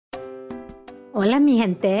Hola, mi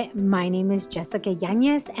gente. My name is Jessica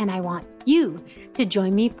Yanez, and I want you to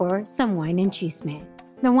join me for some Wine and Chisme.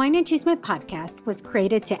 The Wine and Chisme podcast was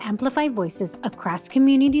created to amplify voices across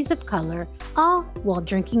communities of color, all while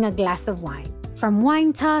drinking a glass of wine. From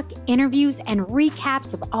wine talk, interviews, and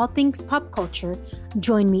recaps of all things pop culture,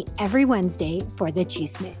 join me every Wednesday for the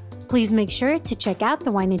Chisme. Please make sure to check out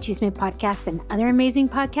the Wine and Chisme podcast and other amazing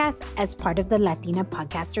podcasts as part of the Latina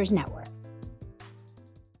Podcasters Network.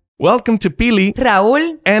 Welcome to Pili,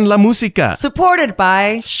 Raul, and La Musica, supported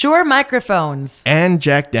by Shure Microphones and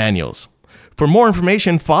Jack Daniels. For more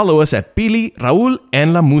information, follow us at Pili, Raul,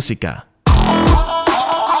 and La Musica.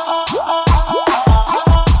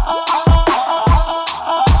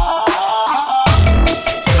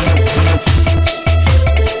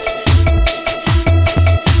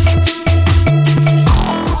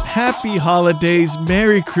 Happy holidays,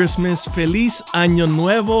 Merry Christmas, Feliz Año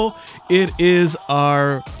Nuevo. It is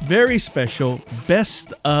our very special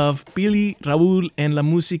Best of Pili, Raul, and La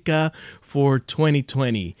Musica for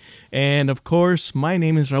 2020. And of course, my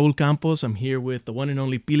name is Raul Campos. I'm here with the one and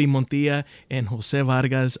only Pili Montilla and Jose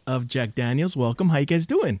Vargas of Jack Daniels. Welcome. How you guys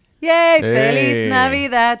doing? Yay! Hey. Feliz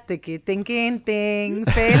Navidad, thinking, ting.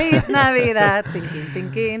 Feliz Navidad,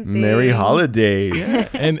 thinking, ting. Merry holidays. Yeah.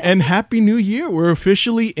 And Happy New Year. We're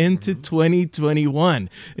officially into 2021.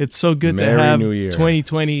 It's so good Merry to have New Year.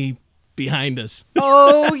 2020 behind us.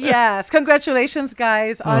 Oh, yes. Congratulations,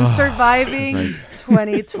 guys, on surviving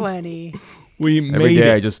 2020. We made Every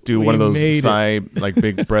day it. I just do We one of those made it. sigh, like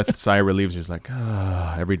big breath sigh reliefs. Just like,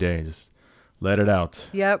 every day, just let it out.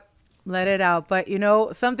 Yep. Let it out. But, you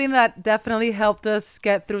know, something that definitely helped us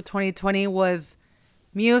get through 2020 was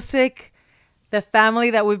music, the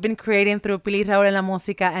family that we've been creating through Pili, Raul, and La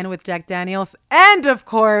Musica and with Jack Daniels. And, of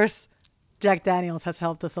course, Jack Daniels has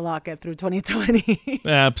helped us a lot get through 2020.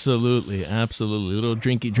 Absolutely. Little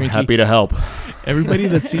drinky. Happy to help. Everybody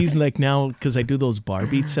that sees like now, because I do those bar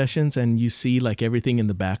beat sessions and you see like everything in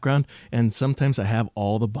the background, and sometimes I have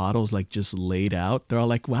all the bottles like just laid out. They're all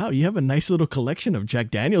like, wow, you have a nice little collection of Jack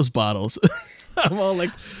Daniels bottles. I'm all like,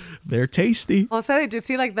 they're tasty. Also, did you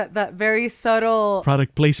see like that very subtle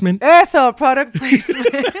Product placement. product placement?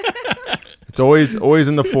 It's always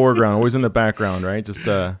in the foreground, always in the background, right? Just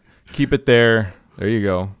keep it there. There you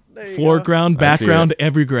go. Foreground, I see background, it.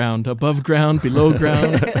 every ground, above ground, below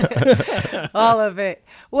ground. All of it.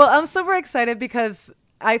 Well, I'm super excited because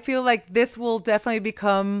I feel like this will definitely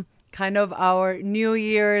become kind of our New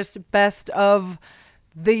Year's best of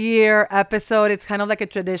the year episode. It's kind of like a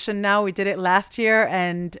tradition now. We did it last year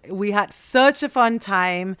and we had such a fun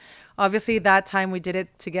time. Obviously, that time we did it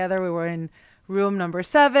together. We were in room number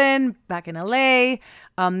 7 back in LA.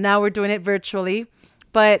 Now we're doing it virtually.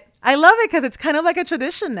 But I love it because it's kind of like a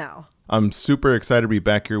tradition now. I'm super excited to be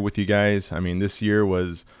back here with you guys. I mean, this year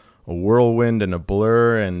was a whirlwind and a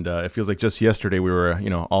blur, and it feels like just yesterday we were,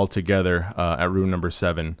 all together at room number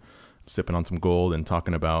 7, sipping on some gold and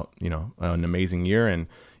talking about, an amazing year. And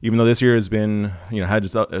even though this year has been, had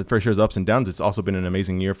its fair share's ups and downs, it's also been an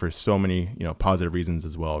amazing year for so many, positive reasons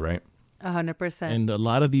as well, right? 100%. And a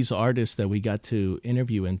lot of these artists that we got to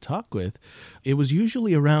interview and talk with, it was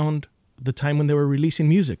usually around the time when they were releasing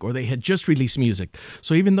music or they had just released music.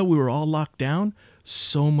 So even though we were all locked down,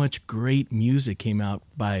 so much great music came out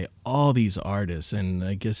by all these artists. And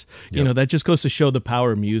I guess, that just goes to show the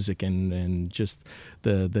power of music and just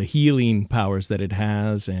the healing powers that it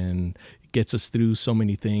has, and it gets us through so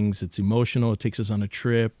many things. It's emotional. It takes us on a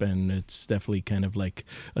trip, and it's definitely kind of like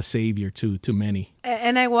a savior to many.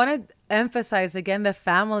 And I want to emphasize again the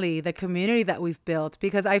family, the community that we've built,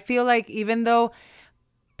 because I feel like even though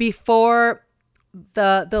before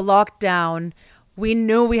the lockdown, we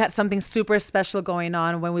knew we had something super special going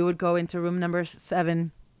on when we would go into room number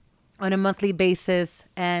 7 on a monthly basis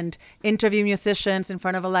and interview musicians in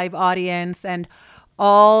front of a live audience and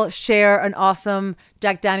all share an awesome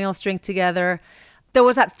Jack Daniels drink together. There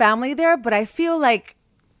was that family there, but I feel like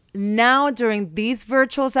now during these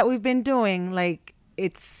virtuals that we've been doing, like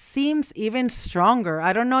it seems even stronger.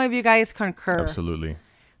 I don't know if you guys concur. Absolutely.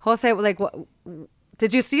 Jose, like what?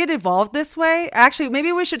 Did you see it evolve this way? Actually,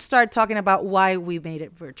 maybe we should start talking about why we made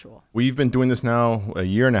it virtual. We've been doing this now a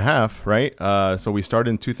year and a half, right? So we started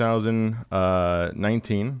in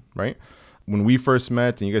 2019, right? When we first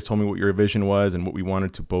met and you guys told me what your vision was and what we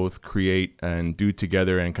wanted to both create and do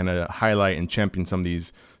together and kind of highlight and champion some of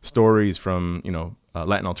these stories from,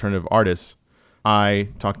 Latin alternative artists, I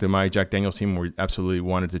talked to my Jack Daniels team. We absolutely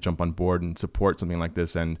wanted to jump on board and support something like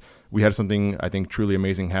this. And we had something, I think, truly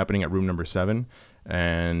amazing happening at room number 7.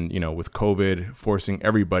 And, with COVID forcing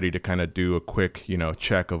everybody to kind of do a quick,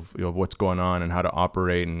 check of what's going on and how to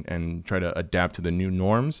operate and try to adapt to the new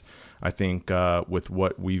norms, I think with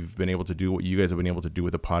what we've been able to do, what you guys have been able to do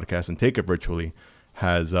with the podcast and take it virtually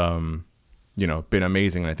has, been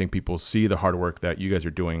amazing. And I think people see the hard work that you guys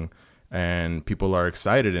are doing and people are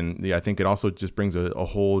excited. And I think it also just brings a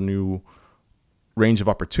whole new range of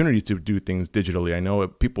opportunities to do things digitally. I know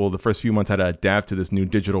people the first few months had to adapt to this new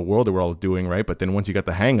digital world that we're all doing, right? But then once you got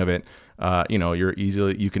the hang of it,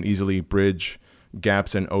 you can easily bridge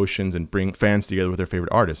gaps and oceans and bring fans together with their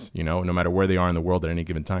favorite artists, no matter where they are in the world at any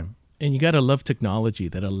given time. And you got to love technology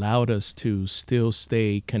that allowed us to still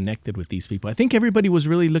stay connected with these people. I think everybody was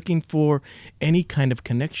really looking for any kind of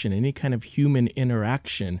connection, any kind of human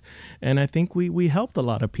interaction. And I think we helped a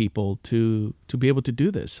lot of people to be able to do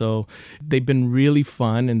this. So they've been really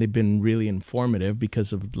fun and they've been really informative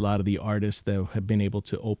because of a lot of the artists that have been able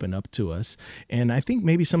to open up to us. And I think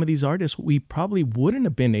maybe some of these artists, we probably wouldn't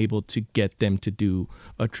have been able to get them to do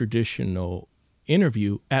a traditional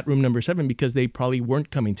interview at room number 7 because they probably weren't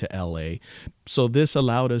coming to LA. So this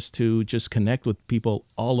allowed us to just connect with people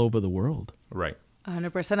all over the world. Right.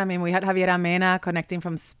 100%. I mean, we had Javier Amena connecting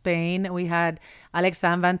from Spain. We had Alex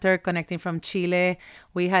Anvanter connecting from Chile.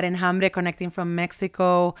 We had Enjambre connecting from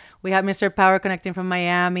Mexico. We had Mr. Power connecting from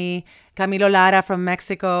Miami. Camilo Lara from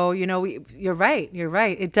Mexico. You're right.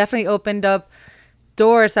 It definitely opened up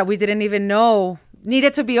doors that we didn't even know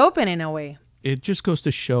needed to be open in a way. It just goes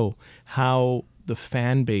to show how the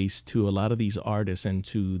fan base to a lot of these artists and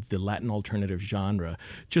to the Latin alternative genre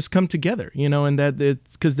just come together, and that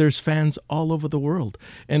it's because there's fans all over the world.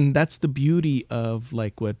 And that's the beauty of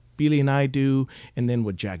like what Pili and I do, and then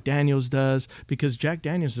what Jack Daniels does, because Jack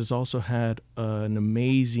Daniels has also had an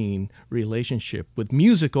amazing relationship with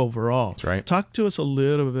music overall. That's right. Talk to us a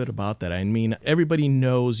little bit about that. I mean, everybody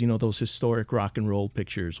knows, those historic rock and roll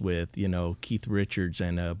pictures with, Keith Richards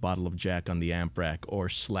and a bottle of Jack on the amp rack, or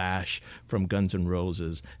Slash from Guns N'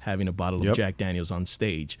 Roses having a bottle of Jack Daniels on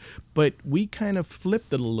stage. But we kind of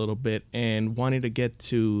flipped it a little bit and wanted to get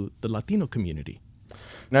to the Latino community.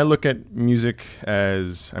 And I look at music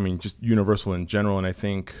as, just universal in general. And I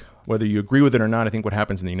think whether you agree with it or not, I think what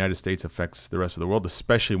happens in the United States affects the rest of the world,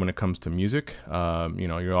 especially when it comes to music.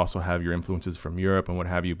 You also have your influences from Europe and what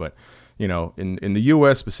have you. But, in the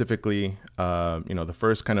U.S. specifically, the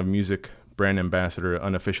first kind of music brand ambassador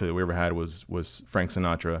unofficially that we ever had was Frank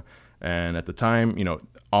Sinatra. And at the time,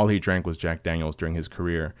 all he drank was Jack Daniels during his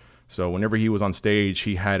career. So whenever he was on stage,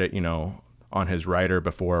 he had it, on his writer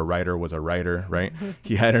before a writer was a writer, right?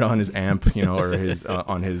 He had it on his amp, or his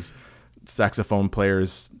on his saxophone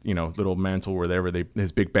player's, little mantle wherever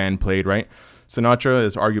his big band played, right? Sinatra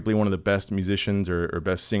is arguably one of the best musicians or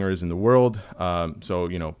best singers in the world.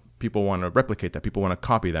 So people want to replicate that. People want to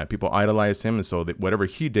copy that. People idolize him, and so that whatever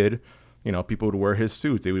he did, people would wear his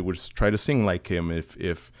suits. They would try to sing like him.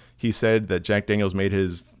 If he said that Jack Daniels made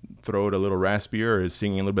his throat a little raspier or his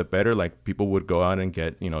singing a little bit better, like people would go out and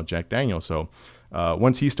get, Jack Daniels. So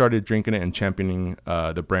once he started drinking it and championing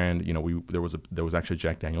the brand, there was actually a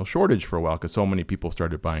Jack Daniels shortage for a while because so many people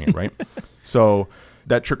started buying it, right? So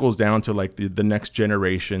that trickles down to like the next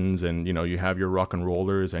generations, and you have your rock and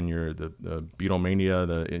rollers and your the Beatlemania,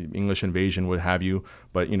 the English Invasion, what have you.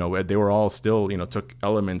 But they were all still took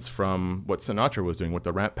elements from what Sinatra was doing, what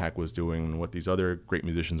the Rat Pack was doing, and what these other great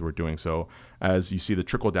musicians were doing. So as you see the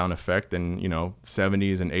trickle down effect, and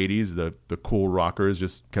 70s and 80s, the cool rockers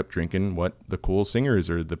just kept drinking what the cool singers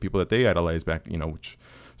or the people that they idolized back,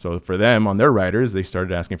 so for them on their writers, they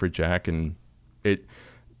started asking for Jack, and it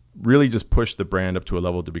really just pushed the brand up to a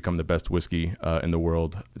level to become the best whiskey in the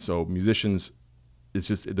world. So musicians, it's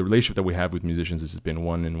just the relationship that we have with musicians has just been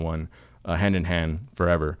one in one, hand in hand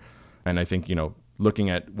forever. And I think, looking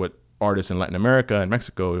at what artists in Latin America and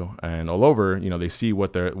Mexico and all over, they see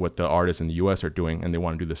what the artists in the US are doing, and they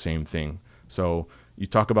want to do the same thing. So you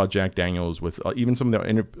talk about Jack Daniels with even some of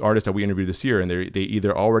the artists that we interviewed this year, and they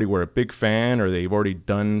either already were a big fan or they've already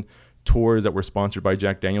done tours that were sponsored by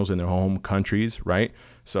Jack Daniels in their home countries, right?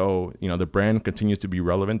 So, the brand continues to be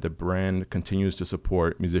relevant. The brand continues to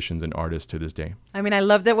support musicians and artists to this day. I mean, I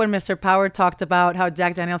loved it when Mr. Power talked about how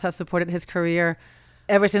Jack Daniels has supported his career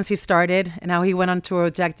ever since he started, and how he went on tour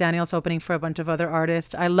with Jack Daniels opening for a bunch of other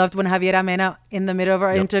artists. I loved when Javier Amena, in the middle of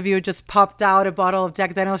our interview, just popped out a bottle of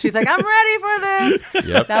Jack Daniels. She's like, I'm ready for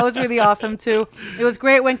this. That was really awesome too. It was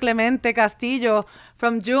great when Clemente Castillo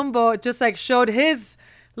from Jumbo just like showed his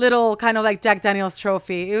little kind of like Jack Daniels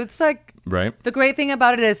trophy. It's like, right. The great thing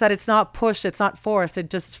about it is that it's not pushed, it's not forced, it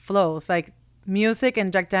just flows. Like music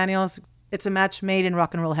and Jack Daniels, it's a match made in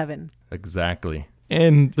rock and roll heaven. Exactly.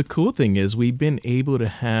 And the cool thing is we've been able to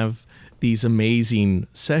have these amazing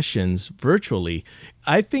sessions virtually.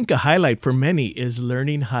 I think a highlight for many is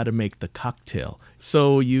learning how to make the cocktail.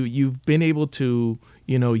 So you've been able to,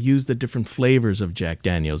 use the different flavors of Jack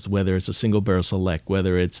Daniels, whether it's a single barrel select,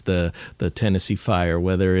 whether it's the Tennessee Fire,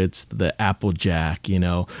 whether it's the Applejack,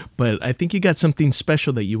 But I think you got something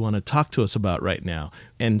special that you want to talk to us about right now.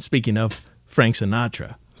 And speaking of Frank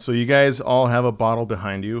Sinatra. So you guys all have a bottle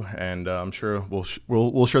behind you, and I'm sure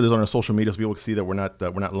we'll share this on our social media so people can see that we're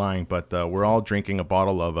not lying. But we're all drinking a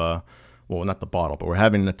bottle of well, not the bottle, but we're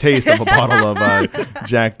having a taste of a bottle of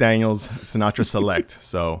Jack Daniels Sinatra Select.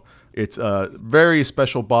 So it's a very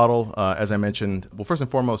special bottle, as I mentioned. Well, first and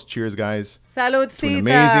foremost, cheers, guys. Saludcita. To an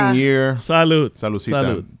amazing year. Salud. Saludcita.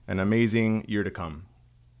 Salud. An amazing year to come.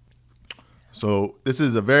 So this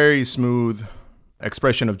is a very smooth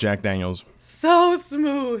expression of Jack Daniels. So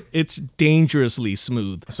smooth. It's dangerously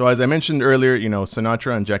smooth. So as I mentioned earlier,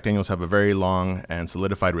 Sinatra and Jack Daniels have a very long and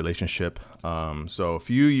solidified relationship. So a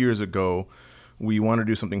few years ago, we wanted to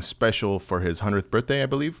do something special for his 100th birthday, I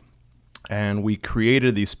believe. And we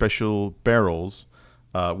created these special barrels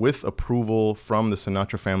with approval from the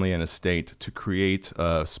Sinatra family and estate to create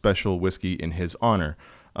a special whiskey in his honor.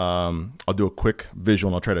 I'll do a quick visual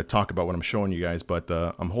and I'll try to talk about what I'm showing you guys. But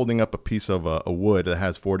I'm holding up a piece of a wood that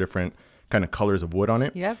has 4 different kind of colors of wood on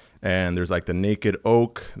it. Yep. And there's like the naked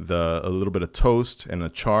oak, a little bit of toast, and a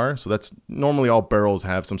char. So that's normally all barrels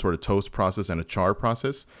have some sort of toast process and a char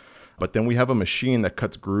process. But then we have a machine that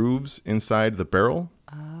cuts grooves inside the barrel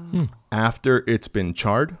after it's been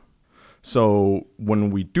charred. So when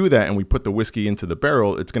we do that and we put the whiskey into the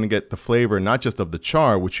barrel, it's going to get the flavor not just of the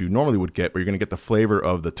char, which you normally would get, but you're going to get the flavor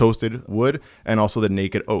of the toasted wood and also the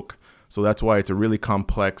naked oak. So that's why it's a really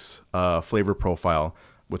complex flavor profile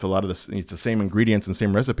with a lot of this. It's the same ingredients and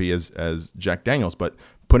same recipe as Jack Daniels, but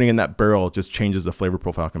putting in that barrel just changes the flavor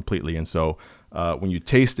profile completely. And so when you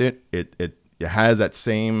taste it, it has that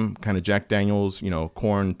same kind of Jack Daniels,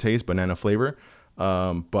 corn taste, banana flavor.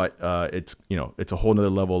 But it's a whole nother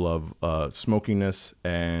level of smokiness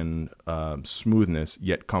and smoothness,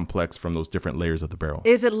 yet complex from those different layers of the barrel.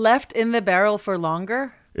 Is it left in the barrel for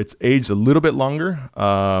longer? It's aged a little bit longer.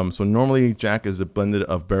 So normally Jack is a blended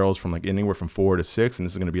of barrels from like anywhere from 4 to 6, and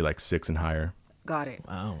this is going to be like 6 and higher. Got it.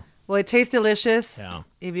 Wow. Well, it tastes delicious. Yeah.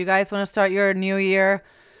 If you guys want to start your new year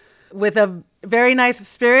with a very nice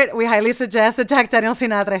spirit, we highly suggest the Jack Daniel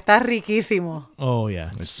Sinatra. Está riquísimo. Oh,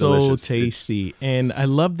 yeah. It's so delicious. tasty. And I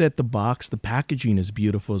love that the packaging is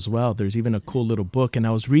beautiful as well. There's even a cool little book. And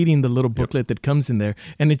I was reading the little booklet that comes in there,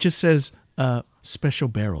 and it just says special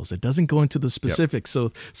barrels. It doesn't go into the specifics. So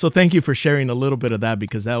thank you for sharing a little bit of that,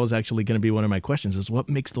 because that was actually going to be one of my questions, is what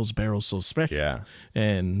makes those barrels so special? Yeah.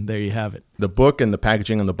 And there you have it. The book and the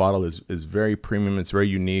packaging on the bottle is very premium. It's very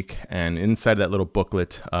unique. And inside that little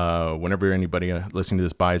booklet, whenever anybody listening to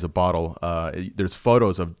this buys a bottle, there's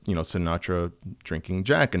photos of, Sinatra drinking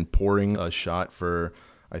Jack and pouring a shot for,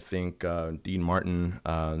 I think, Dean Martin,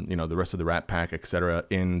 the rest of the Rat Pack, etc.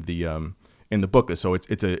 in the booklet. So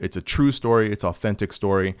it's a true story. It's authentic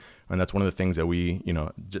story. And that's one of the things that we,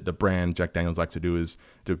 the brand Jack Daniels likes to do, is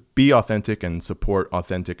to be authentic and support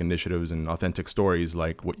authentic initiatives and authentic stories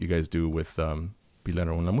like what you guys do with Pili,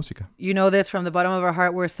 Raul, and Musica. You know this from the bottom of our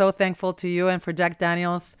heart. We're so thankful to you and for Jack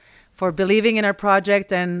Daniels for believing in our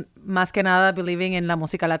project, and más que nada believing in la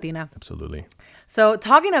música latina. Absolutely. So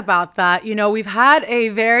talking about that, we've had a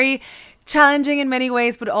very challenging in many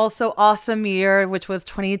ways, but also awesome year, which was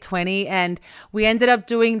 2020. And we ended up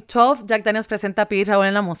doing 12 Jack Daniels Presenta, Pili, Raul,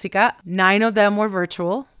 and la Música. 9 of them were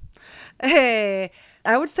virtual. Hey,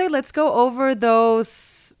 I would say let's go over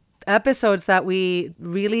those episodes that we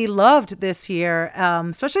really loved this year,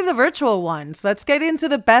 especially the virtual ones. Let's get into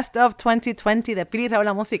the best of 2020, the Pili, Raul,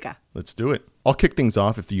 la Música. Let's do it. I'll kick things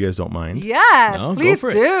off if you guys don't mind. Yes, No, please go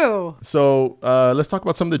for do. So let's talk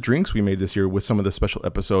about some of the drinks we made this year with some of the special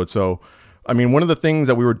episodes. So, one of the things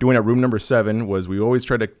that we were doing at room number 7 was we always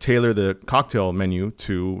try to tailor the cocktail menu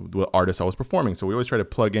to the artist I was performing. So we always try to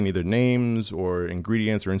plug in either names or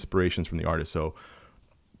ingredients or inspirations from the artist. So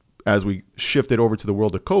as we shifted over to the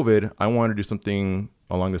world of COVID, I wanted to do something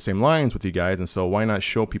along the same lines with you guys. And so why not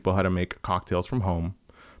show people how to make cocktails from home?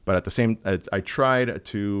 But at the same, I tried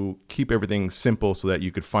to keep everything simple so that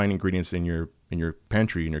you could find ingredients in your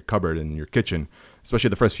pantry, in your cupboard, in your kitchen. Especially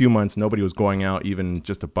the first few months, nobody was going out even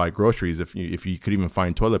just to buy groceries if you could even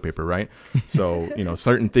find toilet paper, right? So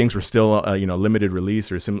certain things were still limited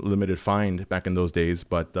release or limited find back in those days.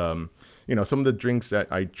 But some of the drinks that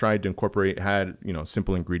I tried to incorporate had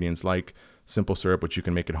simple ingredients like simple syrup, which you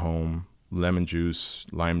can make at home, lemon juice,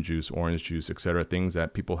 lime juice, orange juice, etc. Things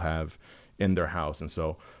that people have in their house. And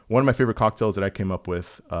so one of my favorite cocktails that I came up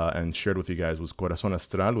with and shared with you guys was Corazón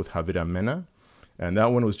Astral with Javier Mena. And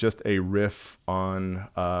that one was just a riff on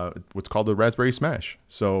what's called the raspberry smash.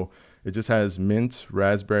 So it just has mint,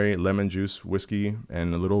 raspberry, lemon juice, whiskey,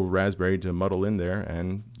 and a little raspberry to muddle in there.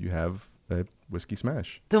 And you have a whiskey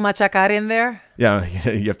smash. To machacar in there? Yeah,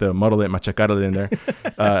 you have to muddle it, machacar it in there.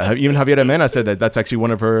 Even Javier Mena said that that's actually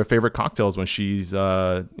one of her favorite cocktails when she's,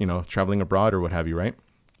 traveling abroad or what have you, right?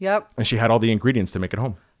 Yep. And she had all the ingredients to make it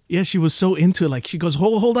home. Yeah, she was so into it. Like, she goes,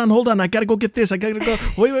 hold on. I got to go get this. I got to go.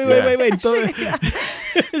 Wait.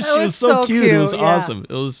 She was so cute. It was awesome.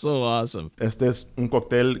 It was so awesome. Este es un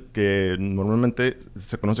cóctel que normalmente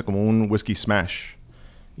se conoce como un whiskey smash.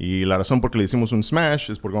 Y la razón por que le decimos un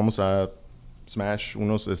smash es porque vamos a smash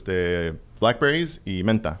unos blackberries y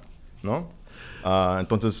menta, ¿no?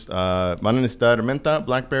 Entonces, van a necesitar menta,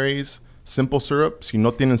 blackberries, simple syrup. Si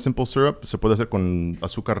no tienen simple syrup, se puede hacer con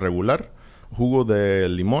azúcar regular, jugo de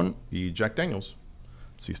limón y Jack Daniels.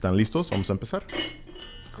 Si están listos, vamos a empezar.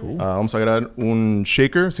 Cool. Vamos a agregar un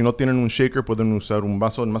shaker. Si no tienen un shaker, pueden usar un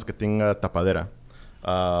vaso más que tenga tapadera.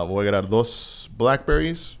 Voy a agregar 2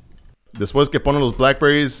 blackberries. Después que ponen los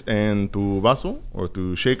blackberries en tu vaso o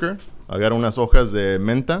tu shaker, agarra unas hojas de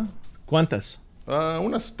menta. ¿Cuántas?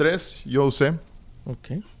 Unas 3, yo usé.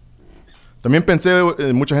 Ok. También pensé,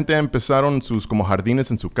 mucha gente empezaron sus como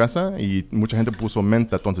jardines en su casa y mucha gente puso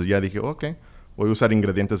menta. Entonces ya dije, ok, voy a usar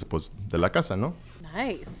ingredientes pues, de la casa, ¿no?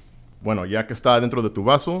 Nice. Bueno, ya que está dentro de tu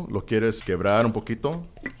vaso, lo quieres quebrar un poquito.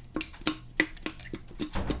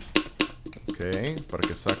 Ok, para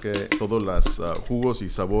que saque todos los jugos y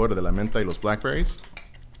sabor de la menta y los blackberries.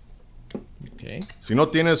 Okay. Si no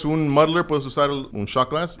tienes un muddler, puedes usar un shot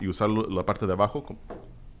glass y usar la parte de abajo.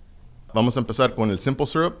 Vamos a empezar con el simple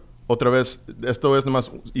syrup. Otra vez, esto es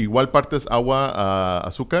nomás igual partes agua a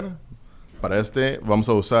azúcar. Para vamos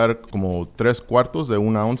a usar como 3/4 de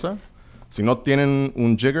una onza. Si no tienen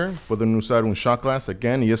un jigger, pueden usar un shot glass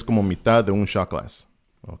again y es como mitad de un shot glass.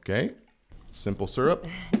 Ok. Simple syrup.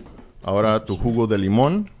 Ahora tu jugo de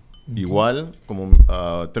limón, igual como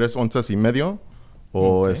 3 onzas y medio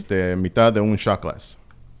o mitad de un shot glass.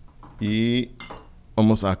 Y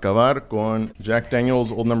vamos a acabar con Jack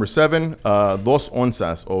Daniels Old No. 7, 2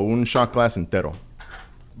 onzas o un shot glass entero.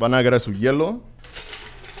 Van a agarrar su hielo.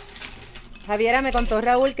 Javiera, me contó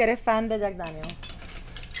Raúl que eres fan de Jack Daniels.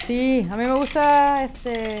 Sí, a mí me gusta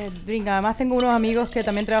este drink. Además tengo unos amigos que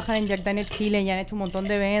también trabajan en Jack Daniels Chile y han hecho un montón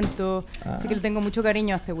de eventos. Así que le tengo mucho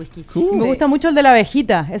cariño a este whisky. Cool. Y me gusta mucho el de la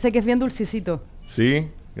abejita, ese que es bien dulcecito. Sí,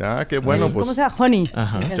 qué bueno. Pues, ¿Cómo se llama? Honey.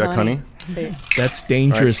 Ajá. Jack Honey. Sí. That's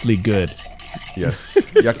dangerously good. Yes.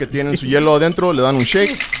 Ya que tienen su hielo adentro, le dan un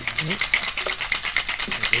shake.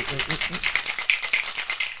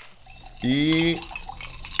 Y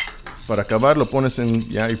para acabar, lo pones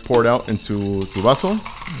y pour it out en tu vaso.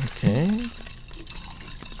 Okay.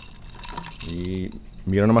 Y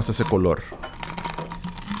mira nomás ese color.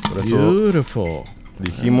 Por eso Beautiful.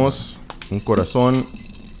 dijimos un corazón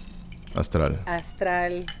astral.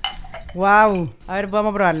 Astral. Wow. A ver,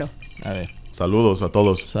 vamos a probarlo. A ver. Saludos a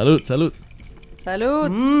todos. Salud.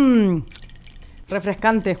 Salud.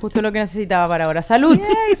 Refrescante, justo lo que necesitaba para ahora. Salud.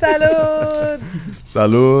 ¡Yay, salud!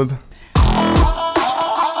 Salud.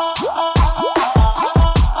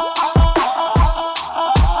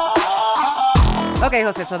 Okay,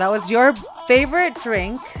 Jose, so that was your favorite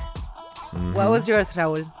drink. What was yours,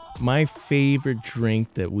 Raul? My favorite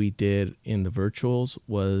drink that we did in the virtuals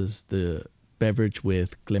was the beverage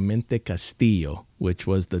with Clemente Castillo, which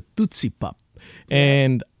was the Tootsie Pop.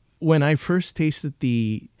 And when I first tasted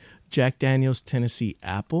the Jack Daniel's Tennessee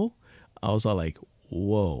Apple, I was all like,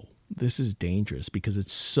 whoa, this is dangerous because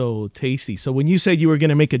it's so tasty. So when you said you were going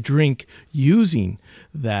to make a drink using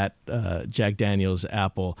that Jack Daniel's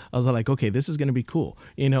apple, I was like, okay, this is going to be cool.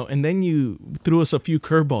 And then you threw us a few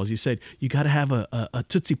curveballs. You said, you got to have a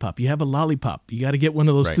Tootsie Pop. You have a lollipop. You got to get one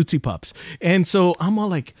of those Tootsie Pops. And so I'm all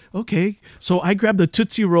like, okay. So I grabbed the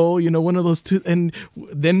Tootsie Roll, one of those, and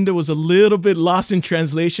then there was a little bit lost in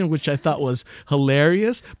translation, which I thought was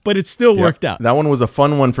hilarious, but it still worked out. That one was a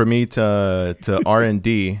fun one for me to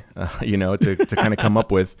R&D. To kind of come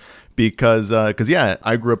up with because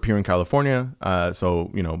I grew up here in California.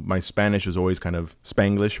 So, my Spanish is always kind of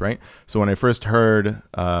Spanglish, right? So when I first heard,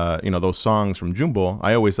 those songs from Jumbo,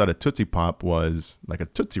 I always thought a Tootsie Pop was like a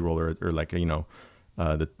Tootsie Roll or like,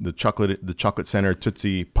 the chocolate center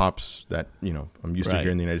Tootsie Pops that I'm used to Right.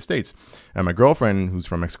 here in the United States. And my girlfriend, who's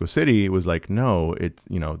from Mexico City, was like, no, it's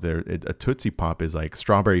a Tootsie Pop is like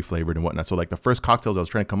strawberry flavored and whatnot. So like the first cocktails I was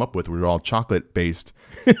trying to come up with were all chocolate based,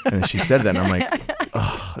 and she said that, and I'm like,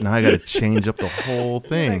 oh, now I got to change up the whole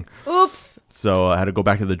thing. Oops. So I had to go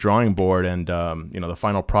back to the drawing board, and the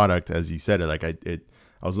final product, as you said, I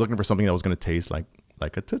was looking for something that was going to taste like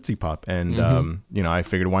a Tootsie Pop, and I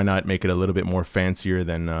figured why not make it a little bit more fancier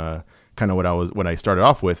than kind of what I started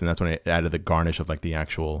off with, and that's when I added the garnish of like the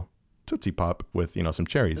actual Tootsie Pop with some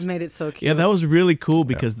cherries. It made it so cute. Yeah, that was really cool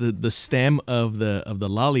because the stem of the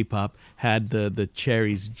lollipop had the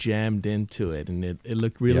cherries jammed into it, and it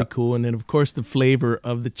looked really cool. And then of course the flavor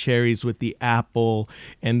of the cherries with the apple,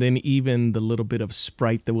 and then even the little bit of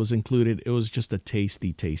Sprite that was included. It was just a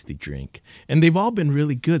tasty drink. And they've all been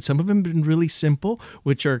really good. Some of them have been really simple,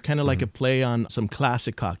 which are kind of like a play on some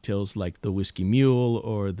classic cocktails like the Whiskey Mule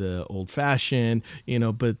or the Old Fashioned,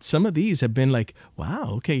 but some of these have been like,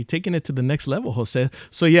 wow, okay, you're taking it to the next level, Jose.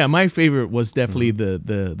 So yeah, my favorite was definitely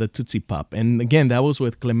the Tootsie Pop. And again, that was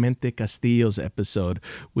with Clemente Castillo's episode,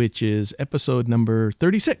 which is episode number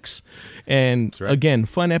 36. And right. Again,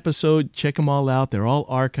 fun episode. Check them all out. They're all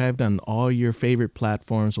archived on all your favorite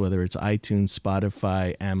platforms, whether it's iTunes,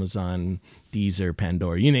 Spotify, Amazon, Deezer,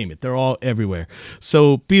 Pandora, you name it. They're all everywhere.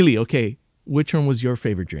 So Pili, okay, which one was your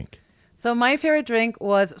favorite drink? So my favorite drink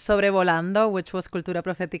was Sobrevolando, which was Cultura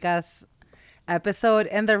Profética's episode.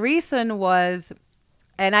 And the reason was,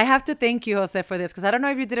 and I have to thank you, Jose, for this, because I don't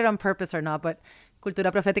know if you did it on purpose or not, but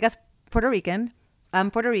Cultura Profética's Puerto Rican.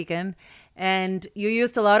 I'm Puerto Rican. And you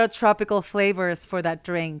used a lot of tropical flavors for that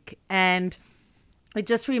drink. And it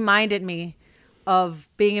just reminded me of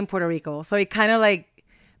being in Puerto Rico. So it kind of like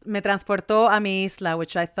me transportó a mi isla,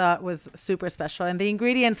 which I thought was super special. And the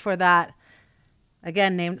ingredients for that,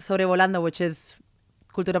 again, named Sobrevolando, which is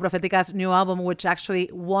Cultura Profética's new album, which actually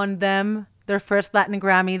won them their first Latin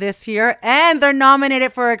Grammy this year. And they're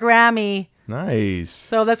nominated for a Grammy. Nice.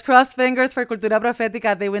 So let's cross fingers for Cultura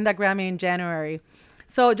Profética. They win that Grammy in January.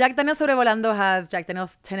 So Jack Daniel's Sobrevolando has Jack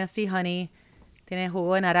Daniel's Tennessee Honey, tiene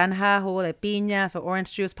jugo de naranja, jugo de piña, so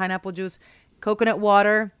orange juice, pineapple juice, coconut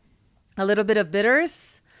water, a little bit of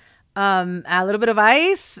bitters, a little bit of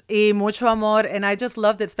ice, y mucho amor. And I just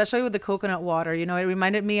loved it, especially with the coconut water. It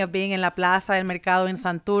reminded me of being in La Plaza del Mercado in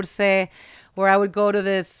Santurce, where I would go to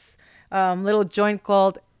this little joint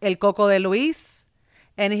called El Coco de Luis.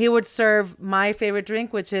 And he would serve my favorite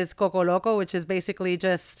drink, which is Coco Loco, which is basically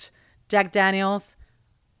just Jack Daniel's,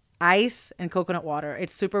 ice, and coconut water.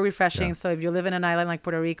 It's super refreshing. Yeah. So if you live in an island like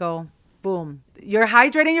Puerto Rico, boom, you're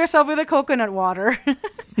hydrating yourself with the coconut water.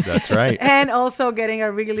 That's right. And also getting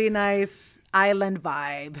a really nice island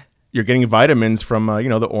vibe. You're getting vitamins from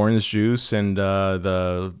the orange juice and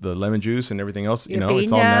the lemon juice and everything else. Your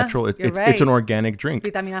It's all piña. natural. You're It's right. an organic drink.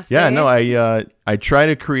 Vitamina C. Yeah, no, I try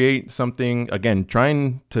to create something, again,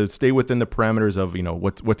 trying to stay within the parameters of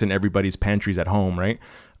what's in everybody's pantries at home, right?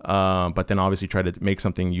 But then obviously try to make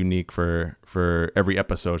something unique for every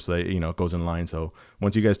episode so that it goes in line. So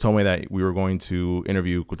once you guys told me that we were going to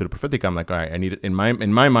interview Cultura Profética, I'm like, all right, I need it in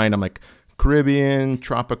my mind. I'm like, Caribbean,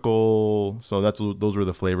 tropical. So those were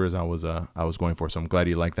the flavors I was going for. So I'm glad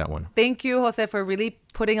you liked that one. Thank you, Jose, for really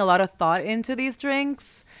putting a lot of thought into these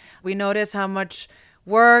drinks. We noticed how much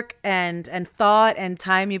work and thought and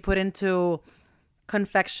time you put into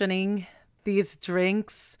confectioning these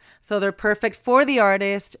drinks. So they're perfect for the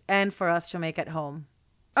artist and for us to make at home.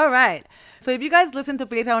 All right. So if you guys listen to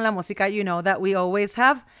Pili, Raul, La Musica, you know that we always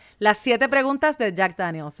have las 7 preguntas de Jack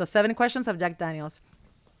Daniels. So 7 questions of Jack Daniels.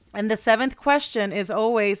 And the 7th question is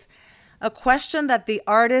always a question that the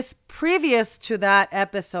artist previous to that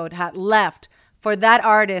episode had left for that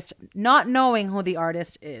artist, not knowing who the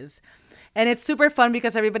artist is. And it's super fun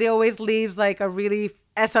because everybody always leaves like a really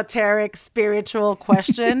esoteric, spiritual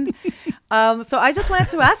question. So I just wanted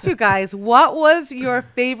to ask you guys, what was your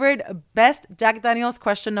favorite, best Jack Daniels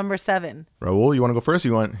question number 7? Raul, you want to go first?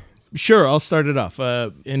 You want? Sure, I'll start it off.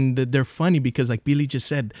 And they're funny because, like Billy just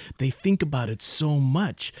said, they think about it so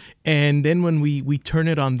much. And then when we turn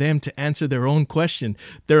it on them to answer their own question,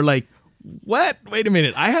 they're like, what? Wait a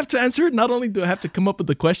minute. I have to answer it? Not only do I have to come up with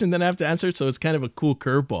the question, then I have to answer it. So it's kind of a cool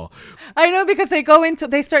curveball. I know, because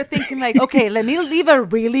they start thinking like, okay, let me leave a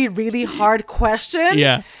really, really hard question.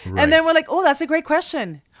 Yeah. Right. And then we're like, oh, that's a great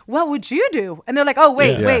question. What would you do? And they're like, oh,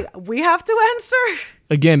 wait, Yeah. we have to answer?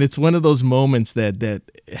 Again, it's one of those moments that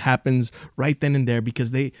happens right then and there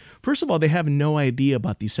because first of all, they have no idea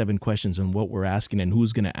about these 7 questions and what we're asking and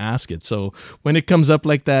who's going to ask it. So when it comes up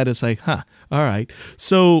like that, it's like, all right.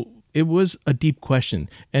 So it was a deep question,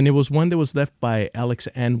 and it was one that was left by Alex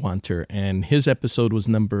Anwanter, and his episode was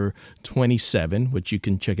number 27, which you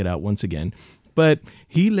can check it out once again. But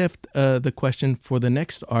he left the question for the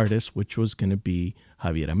next artist, which was going to be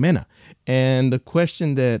Javiera Mena. And the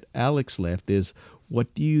question that Alex left is,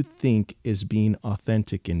 what do you think is being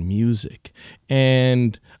authentic in music?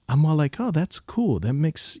 And I'm all like, oh, that's cool. That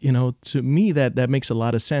makes, to me, that makes a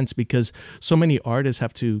lot of sense, because so many artists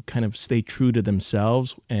have to kind of stay true to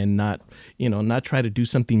themselves and not try to do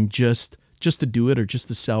something just to do it or just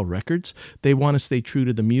to sell records. They want to stay true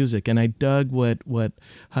to the music. And I dug what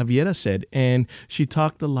Javiera said. And she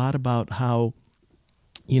talked a lot about how,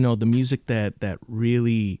 the music that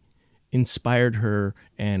really inspired her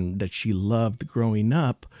and that she loved growing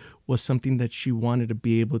up was something that she wanted to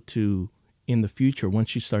be able to, in the future, once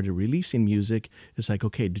she started releasing music, it's like,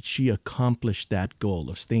 okay, did she accomplish that goal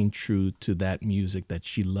of staying true to that music that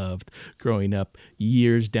she loved growing up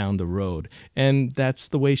years down the road? And that's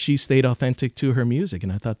the way she stayed authentic to her music.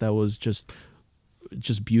 And I thought that was just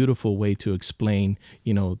beautiful way to explain,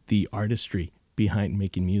 the artistry behind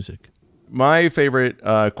making music. My favorite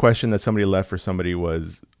question that somebody left for somebody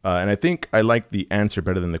was, and I think I like the answer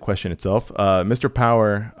better than the question itself. Mr.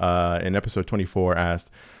 Power in episode 24 asked,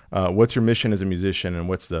 what's your mission as a musician, and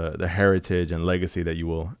what's the heritage and legacy that you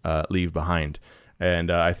will leave behind? And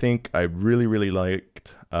I think I really, really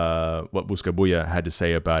liked what Buscabulla had to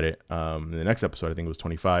say about it. In the next episode, I think it was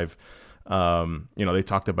 25, they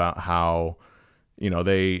talked about how,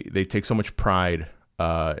 they take so much pride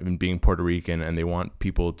in being Puerto Rican, and they want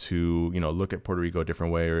people to, look at Puerto Rico a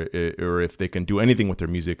different way, or if they can do anything with their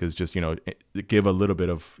music, is just, give a little bit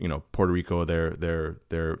of, Puerto Rico,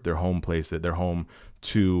 their home place, their home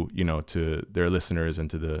to, to their listeners and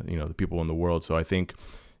to the, the people in the world. So I think,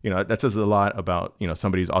 that says a lot about,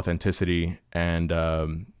 somebody's authenticity and,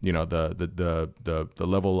 the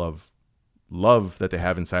level of love that they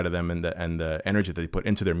have inside of them, and the energy that they put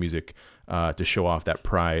into their music to show off that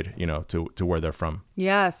pride, to where they're from.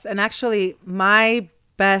 Yes. And actually, my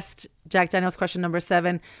best Jack Daniels question number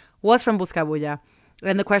 7 was from Buscabulla.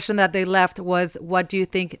 And the question that they left was, what do you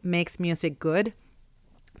think makes music good?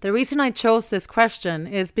 The reason I chose this question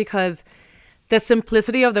is because the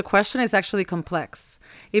simplicity of the question is actually complex.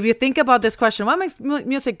 If you think about this question, what makes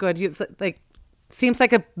music good? Seems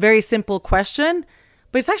like a very simple question,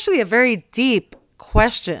 but it's actually a very deep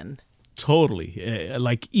question. Totally.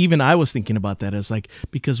 Like, even I was thinking about that as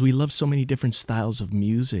because we love so many different styles of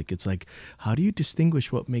music. It's like, how do you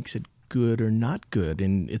distinguish what makes it good or not good?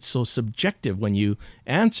 And it's so subjective when you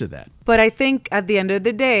answer that. But I think at the end of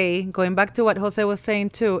the day, going back to what Jose was saying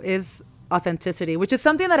too, is authenticity, which is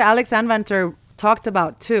something that Alex Anvanter talked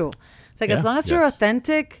about too. It's like, as long as you're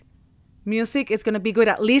authentic, music is going to be good,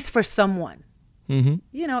 at least for someone.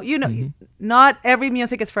 Mm-hmm. Not every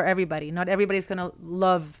music is for everybody. Not everybody's going to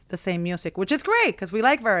love the same music, which is great because we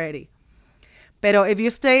like variety. Pero if you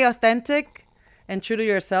stay authentic and true to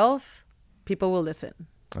yourself, people will listen.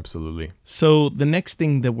 Absolutely. So the next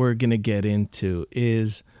thing that we're going to get into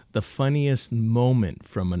is the funniest moment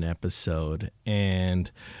from an episode.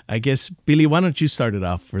 And I guess, Pili, why don't you start it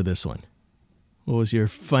off for this one? What was your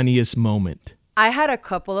funniest moment? I had a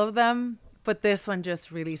couple of them, but this one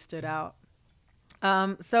just really stood out.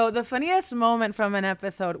 So the funniest moment from an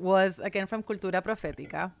episode was, again, from Cultura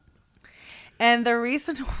Profética. And the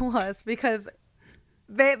reason was because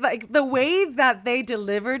the way that they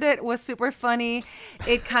delivered it was super funny.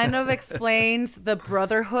 It kind of explains the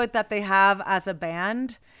brotherhood that they have as a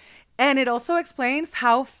band. And it also explains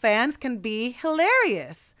how fans can be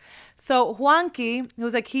hilarious. So Juanqui,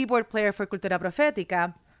 who's a keyboard player for Cultura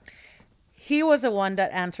Profética, he was the one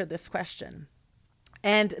that answered this question.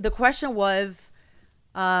 And the question was,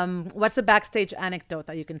 what's the backstage anecdote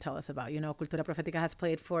that you can tell us about? Cultura Profética has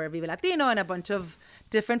played for Vive Latino and a bunch of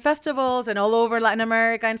different festivals and all over Latin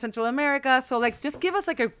America and Central America. So just give us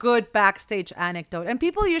a good backstage anecdote. And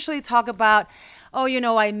people usually talk about,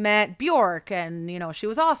 I met Bjork and, she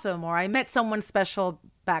was awesome. Or I met someone special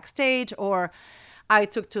backstage, or I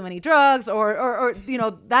took too many drugs, or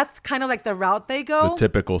that's kind of like the route they go. The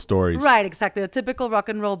typical stories. Right, exactly. The typical rock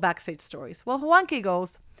and roll backstage stories. Well, Juanqui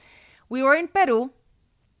goes, we were in Peru,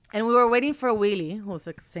 and we were waiting for Willie, who's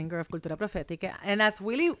a singer of Cultura Profética. And as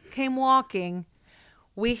Willie came walking,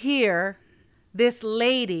 we hear this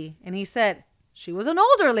lady. And he said, she was an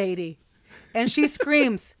older lady. And she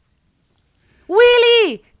screams,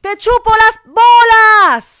 Willie, te chupo las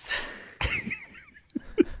bolas.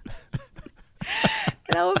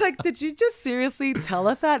 And I was like, did you just seriously tell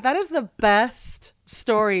us that? That is the best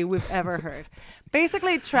story we've ever heard.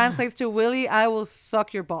 Basically, it translates to Willie, I will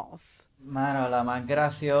suck your balls. Mano, la más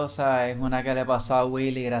graciosa es una que le pasó a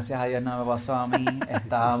Willy, gracias a Dios no me pasó a mí.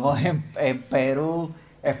 Estábamos en Perú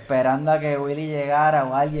esperando a que Willy llegara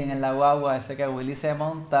o alguien en la guagua, ese que Willy se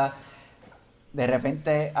monta. De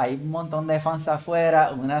repente hay un montón de fans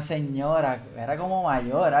afuera, una señora, era como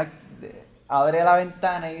mayor, abre la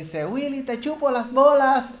ventana y dice, Willy, te chupo las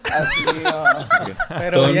bolas. Así,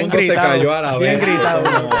 pero todo el mundo gritado, se cayó a la vez.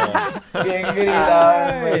 Bien gritado,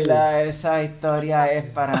 en verdad. Esa historia es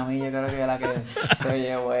para mí, yo creo que la que se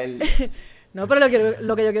llevó él. No, pero lo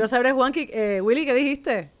que yo quiero saber es, Juanqui, Willy, ¿qué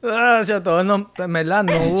dijiste? Todos en verdad,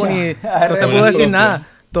 no hubo no se pudo decir nada.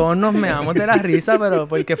 Todos nos meamos de la risa, pero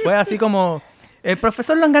porque fue así como... El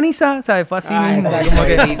profesor lo organiza, ¿sabes? Fue así mismo. Como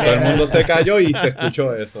que todo el mundo se cayó y se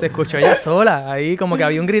escuchó eso. Se escuchó ella sola. Ahí como que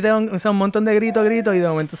había un griteo, o sea, un montón de gritos, y de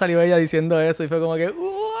momento salió ella diciendo eso. Y fue como que...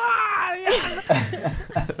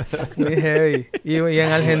 Muy heavy. Y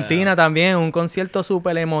en Argentina también, un concierto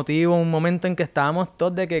súper emotivo. Un momento en que estábamos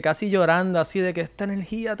todos de que casi llorando, así de que esta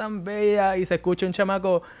energía tan bella. Y se escucha un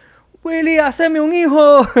chamaco... Willy, haceme un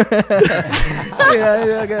hijo.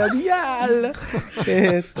 ¡Dial! ¿Qué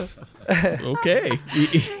es esto? Ok.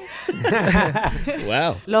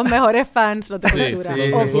 Wow. Los mejores fans, los de cultura, sí,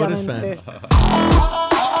 los mejores fans.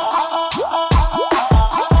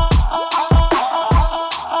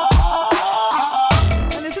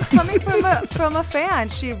 And this is coming from a fan.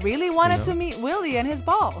 She really wanted to meet Willie and his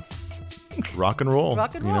balls. Rock and roll.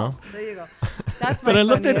 Rock and roll. You know? There you go. That's my But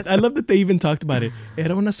funniest. I love that they even talked about it.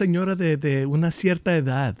 Era una señora de una cierta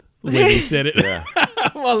edad when they said it. Yeah.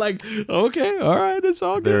 Well, like, okay, all right, it's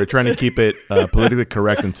all good. They were trying to keep it politically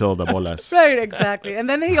correct until the bolas. Right, exactly. And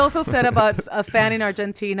then he also said about a fan in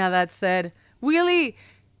Argentina that said, Willie,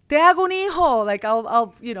 te hago un hijo. Like,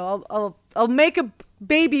 I'll make a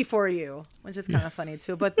baby for you, which is kind of funny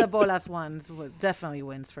too. But the bolas ones definitely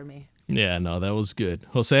wins for me. Yeah, no, that was good.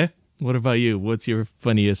 Jose, what about you? What's your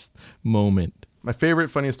funniest moment? My favorite,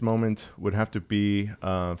 funniest moment would have to be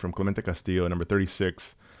from Clemente Castillo, number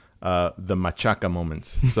 36, the machaca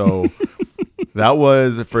moment. So that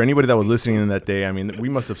was, for anybody that was listening in that day, I mean, we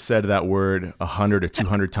must have said that word 100 or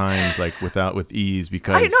 200 times, like with ease,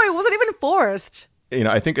 because... I know, it wasn't even forced. You know,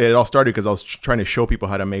 I think it all started because I was trying to show people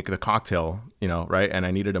how to make the cocktail, you know, right? And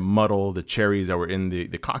I needed to muddle the cherries that were in the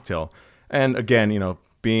cocktail. And again, you know,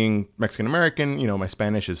 being Mexican-American, you know, my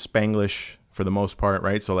Spanish is Spanglish for the most part,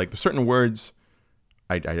 right? So, like, there's certain words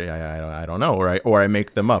I don't know, or I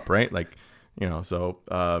make them up, right? Like, you know, so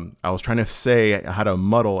I was trying to say how to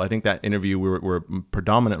muddle. I think that interview we were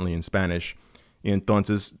predominantly in Spanish. Y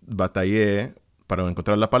entonces batallé para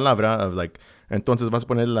encontrar la palabra of like, entonces vas a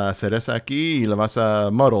poner la cereza aquí y la vas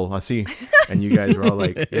a muddle así. And you guys were all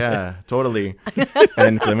like, yeah, totally.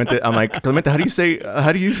 And Clemente, I'm like, Clemente, how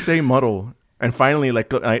do you say muddle? And finally,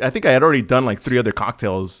 like, I think I had already done like 3 other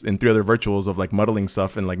cocktails in 3 other virtuals of like muddling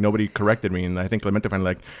stuff, and like nobody corrected me. And I think Clemente finally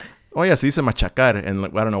like, oh yeah, se dice machacar. And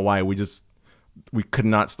like, I don't know why, we could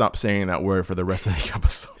not stop saying that word for the rest of the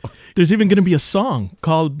episode. There's even going to be a song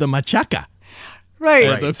called the Machaca.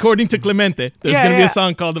 Right. According to Clemente, there's going to be a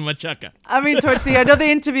song called the Machaca. I mean, towards the end of the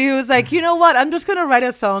interview, he was like, you know what? I'm just going to write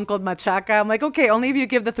a song called Machaca. I'm like, okay, only if you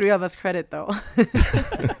give the 3 of us credit, though.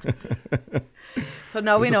 So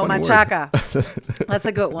now we know Machaca. That's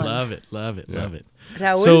a good one. Love it.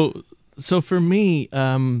 Raul? So for me,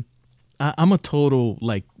 I'm a total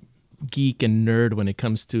like geek and nerd when it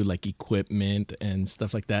comes to like equipment and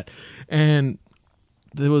stuff like that. And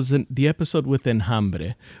there was the episode with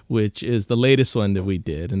Enjambre, which is the latest one that we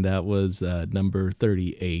did, and that was number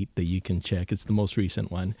 38 that you can check. It's the most recent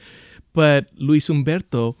one. But Luis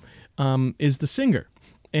Humberto is the singer.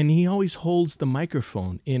 And he always holds the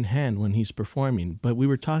microphone in hand when he's performing. But we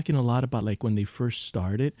were talking a lot about like when they first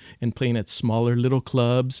started and playing at smaller little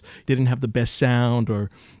clubs, didn't have the best sound, or,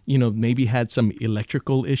 you know, maybe had some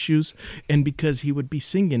electrical issues. And because he would be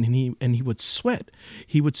singing and he would sweat,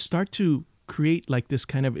 he would start to create like this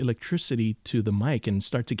kind of electricity to the mic and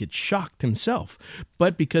start to get shocked himself.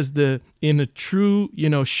 But because in a true, you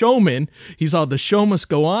know, showman, he's all, the show must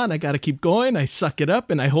go on. I got to keep going. I suck it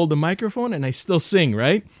up and I hold the microphone and I still sing,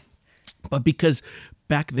 right? But because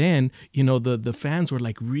back then, you know, the fans were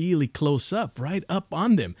like really close up, right up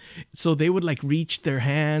on them. So they would like reach their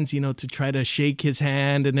hands, you know, to try to shake his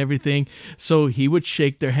hand and everything. So he would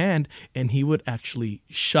shake their hand and he would actually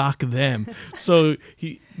shock them. So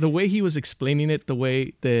the way he was explaining it, the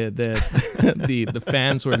way the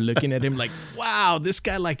fans were looking at him like, wow, this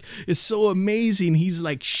guy like is so amazing. He's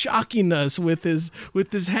like shocking us with his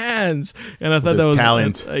hands. And I thought that was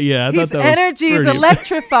talent. I thought his that energy was is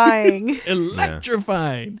electrifying. Electrifying.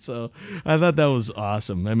 fine. So I thought that was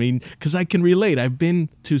awesome. I mean, because I can relate. I've been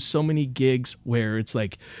to so many gigs where it's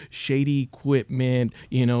like shady equipment,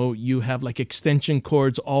 you have like extension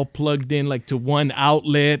cords all plugged in like to one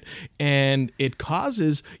outlet, and it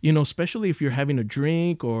causes, especially if you're having a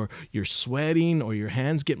drink or you're sweating or your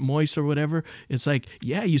hands get moist or whatever, it's like,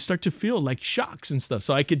 yeah, you start to feel like shocks and stuff.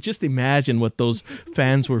 So I could just imagine what those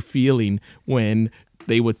fans were feeling when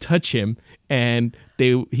they would touch him and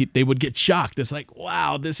they would get shocked. It's like,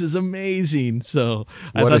 wow, this is amazing. So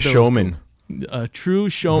what a showman. A true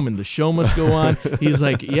showman. The show must go on. He's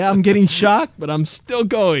like, yeah, I'm getting shocked, but I'm still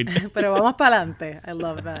going. Pero vamos pa'lante. I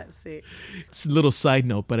love that. Sí. It's a little side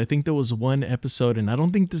note, but I think there was one episode, and I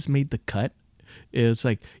don't think this made the cut. It's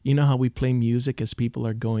like, how we play music as people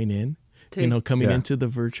are going in? Coming into the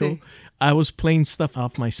virtual. Sí. I was playing stuff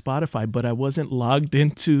off my Spotify, but I wasn't logged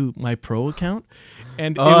into my pro account.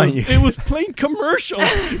 And it was playing commercials.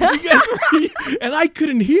 And I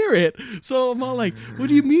couldn't hear it. So I'm all like, what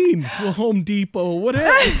do you mean? Well, Home Depot,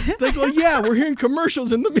 whatever. They go, yeah, we're hearing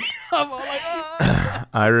commercials in the meeting. I'm all like, ah.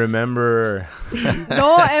 I remember.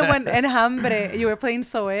 No, and when Enjambre, you were playing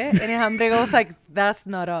Zoe, and Enjambre goes like, that's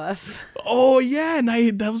not us. Oh, yeah.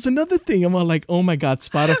 And that was another thing. I'm all like, oh my God,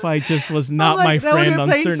 Spotify just was not my friend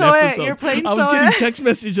on certain episodes. You're playing I was getting text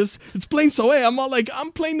messages. It's playing Zoe. I'm all like,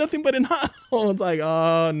 I'm playing nothing but in hot. It's like,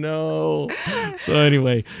 oh no. So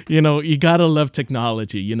anyway, you gotta love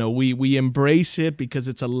technology. We embrace it because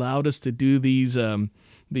it's allowed us to do these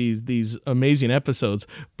amazing episodes,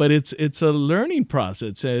 but it's a learning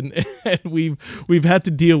process, and we've had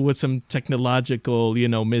to deal with some technological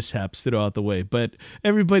mishaps throughout the way, but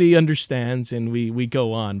everybody understands and we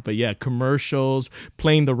go on. But yeah, commercials,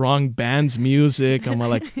 playing the wrong band's music, I'm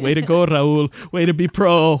like, way to go, Raul, way to be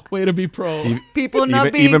pro. People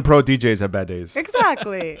not being even pro DJs have bad days.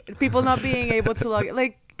 Exactly. People not being able to log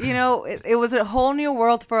like it was a whole new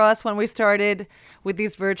world for us when we started with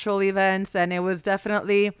these virtual events, and it was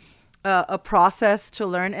definitely a process to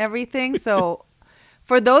learn everything. So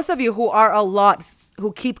for those of you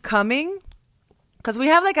who keep coming, because we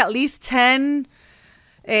have like at least 10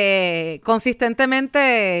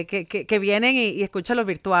 consistentemente que vienen y escuchan los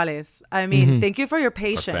virtuales. I mean, thank you for your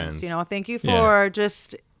patience. Thank you for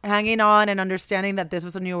just hanging on and understanding that this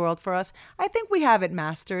was a new world for us. I think we have it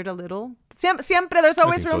mastered a little. Siempre there's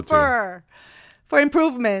always room for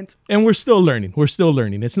improvement. And we're still learning.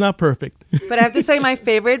 It's not perfect. But I have to say, my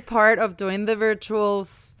favorite part of doing the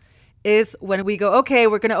virtuals is when we go, okay,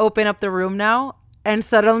 we're going to open up the room now. And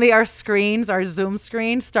suddenly our Zoom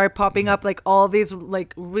screens start popping up like all these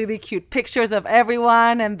like really cute pictures of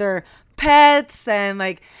everyone and their pets and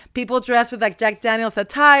like people dressed with like Jack Daniel's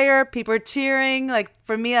attire, people are cheering. Like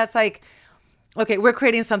for me, that's like, okay, we're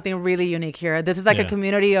creating something really unique here. This is like a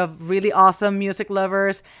community of really awesome music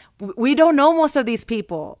lovers. We don't know most of these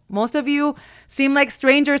people. Most of you seem like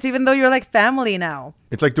strangers, even though you're like family now.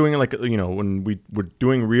 It's like doing like, when we were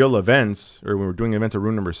doing real events or when we're doing events at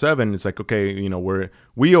room number 7, it's like, okay,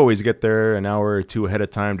 we always get there an hour or two ahead of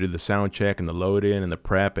time to do the sound check and the load in and the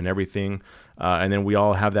prep and everything. And then we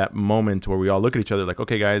all have that moment where we all look at each other like,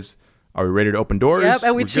 okay, guys, are we ready to open doors? Yep,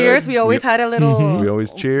 and we cheers. We always had a little... We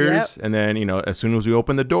always cheers. Yep. And then, as soon as we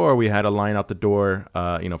opened the door, we had a line out the door,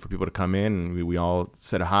 for people to come in. And we all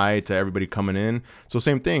said hi to everybody coming in. So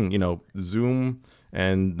same thing, Zoom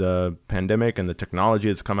and the pandemic and the technology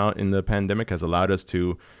that's come out in the pandemic has allowed us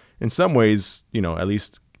to, in some ways, at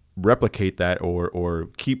least replicate that or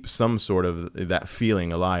keep some sort of that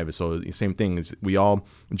feeling alive. So the same thing is we all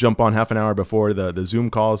jump on half an hour before the Zoom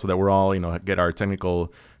call so that we're all, get our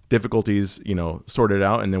technical difficulties, sorted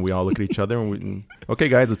out, and then we all look at each other and okay,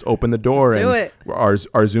 guys, let's open the door. Let's do it.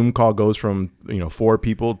 Our Zoom call goes from 4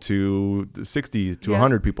 people to 60 to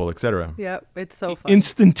 100 people, etc. Yep, it's so fun.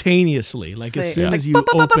 Instantaneously, like as soon as you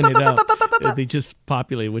open it up, they just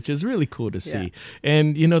populate, which is really cool to see.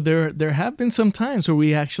 And there have been some times where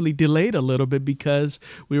we actually delayed a little bit because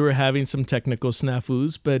we were having some technical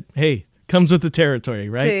snafus, but hey, comes with the territory,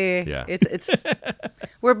 right? Sí. Yeah, it's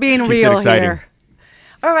we're being real here.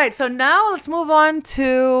 All right, so now let's move on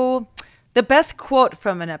to the best quote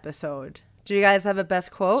from an episode. Do you guys have a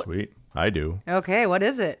best quote? Sweet. I do. Okay, what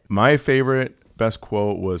is it? My favorite best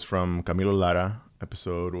quote was from Camilo Lara.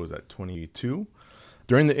 Episode was at 22.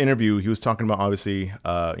 During the interview, he was talking about, obviously,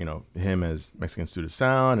 him as Mexican Student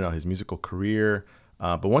Sound and his musical career.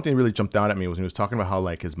 But one thing that really jumped out at me was when he was talking about how,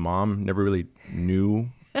 like, his mom never really knew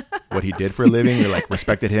what he did for a living or, like,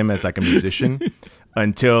 respected him as, like, a musician.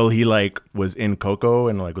 Until he was in Coco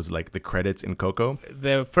and was the credits in Coco.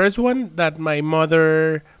 The first one that my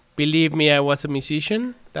mother believed me I was a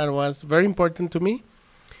musician, that was very important to me.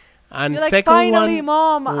 And You're like, second finally,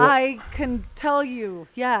 one, Mom, I can tell you.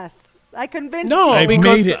 Yes, I convinced no, you. I've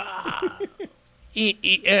because made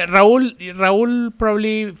it. Raul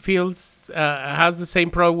probably feels has the same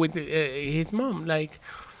problem with his mom. Like,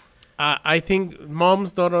 I think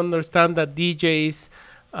moms don't understand that DJs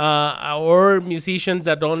or musicians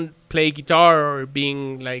that don't play guitar or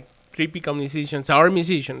being like typical musicians are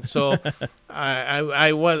musicians. So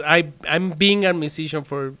I'm being a musician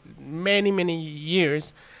for many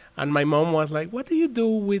years, and my mom was like, "What do you do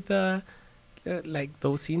with like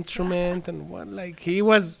those instruments and what?" Like she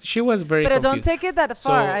was very. But confused. don't take it that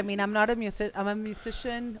far. So- I mean, I'm not a music. I'm a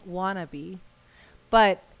musician wannabe,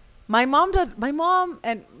 but my mom does. My mom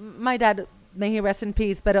and my dad, may he rest in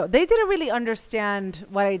peace. But they didn't really understand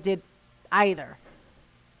what I did either.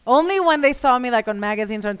 Only when they saw me like on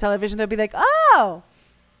magazines or on television, they'd be like, "Oh,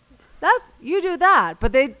 that you do that."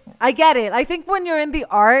 But I get it. I think when you're in the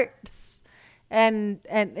arts and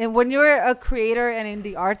when you're a creator and in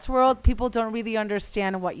the arts world, people don't really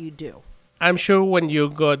understand what you do. I'm sure when you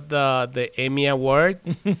got the Emmy award,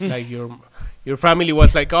 like your family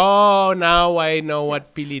was like, "Oh, now I know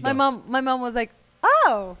what Pili does." My mom was like,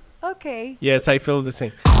 "Oh, okay." Yes, I feel the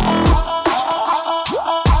same.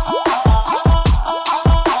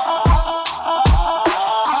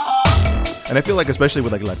 And I feel like, especially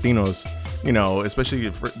with like Latinos, you know, especially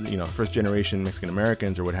first generation Mexican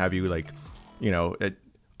Americans or what have you, like, you know,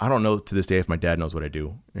 I don't know to this day if my dad knows what I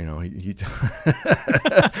do. You know, he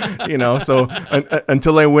you know, so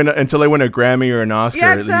until I win a Grammy or an Oscar,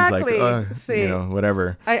 Yeah, exactly. he's like, See, you know,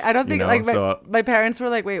 whatever. I don't You think know, like so, my parents were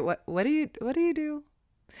like, "Wait, what do you do?"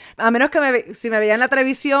 A menos que si me veían en la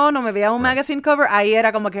televisión o me veían un magazine cover, ahí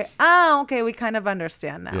era como que, okay, we kind of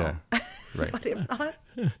understand now. Yeah, right. But if not,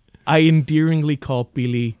 I endearingly call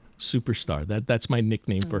Pili Superstar. That's my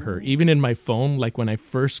nickname for her. Even in my phone, like when I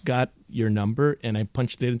first got your number and I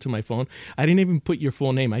punched it into my phone, I didn't even put your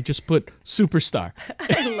full name. I just put Superstar.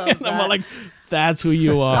 I love And that. I'm like, that's who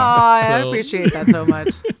you are. I So- appreciate that so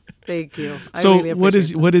much. Thank you. So I really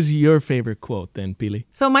appreciate what is your favorite quote then, Pili?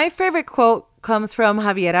 So my favorite quote comes from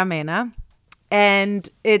Javiera Mena, and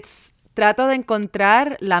it's trato de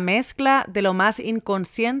encontrar la mezcla de lo más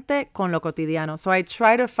inconsciente con lo cotidiano. So I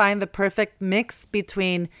try to find the perfect mix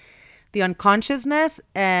between the unconsciousness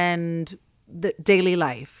and the daily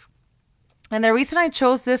life. And the reason I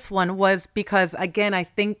chose this one was because, again, I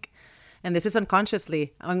think, and this is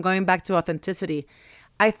unconsciously, I'm going back to authenticity.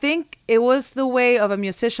 I think it was the way of a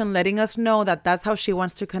musician letting us know that that's how she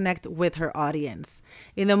wants to connect with her audience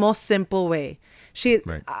in the most simple way.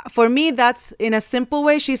 Right. For me, that's in a simple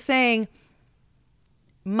way. She's saying,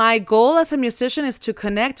 my goal as a musician is to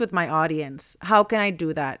connect with my audience. How can I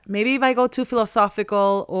do that? Maybe if I go too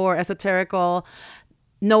philosophical or esoterical,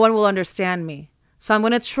 no one will understand me. So I'm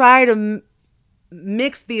going to try to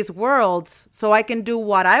mix these worlds so I can do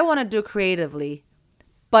what I want to do creatively,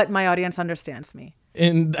 but my audience understands me.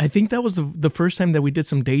 And I think that was the first time that we did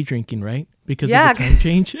some day drinking, right? Because of Yeah. the time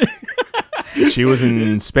change. She was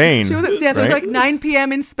in Spain. So it was right? like 9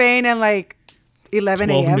 p.m. in Spain and like 11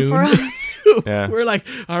 12 a.m. noon. for us. Yeah. We're like,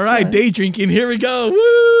 all right, day drinking. Here we go.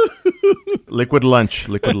 Woo! Liquid lunch.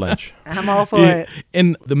 I'm all for Yeah. it.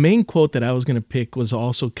 And the main quote that I was going to pick was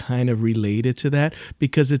also kind of related to that,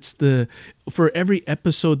 because it's for every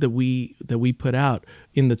episode that we put out,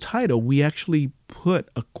 in the title, we actually put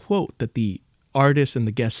a quote that the artist and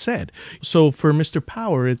the guest said. So for Mr.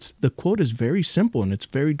 Power, the quote is very simple and it's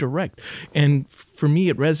very direct. And for me,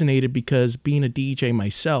 it resonated because being a DJ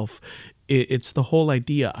myself, it's the whole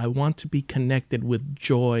idea. I want to be connected with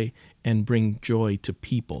joy and bring joy to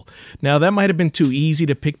people. Now, that might have been too easy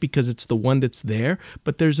to pick because it's the one that's there,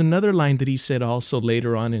 but there's another line that he said also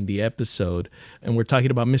later on in the episode, and we're talking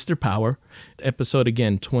about Mr. Power, episode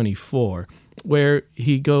again 24, where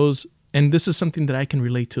he goes, and this is something that I can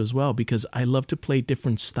relate to as well because I love to play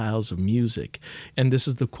different styles of music. And this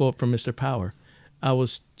is the quote from Mr. Power. I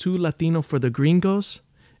was too Latino for the gringos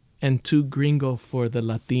and too gringo for the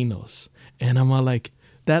Latinos. And I'm all like,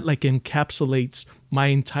 that like encapsulates my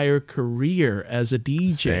entire career as a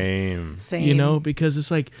DJ. Same. You know, because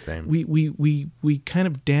it's like Same. we kind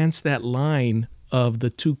of dance that line of the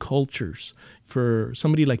two cultures. For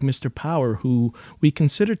somebody like Mr. Power, who we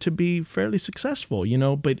consider to be fairly successful, you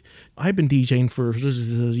know, but I've been DJing for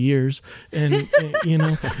years, and you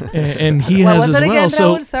know, and he What has was as it well. again,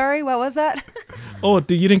 So, Raul? Sorry, what was that? oh,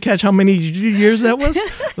 you didn't catch how many years that was?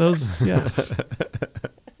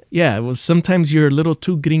 Yeah, it was. Sometimes you're a little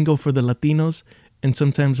too gringo for the Latinos, and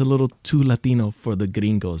sometimes a little too Latino for the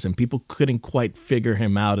gringos. And people couldn't quite figure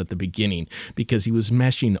him out at the beginning because he was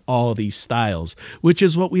meshing all these styles, which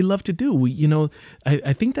is what we love to do.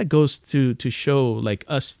 I think that goes to show, like,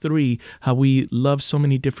 us three, how we love so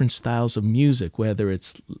many different styles of music, whether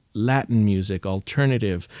it's Latin music,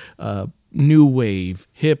 alternative, new wave,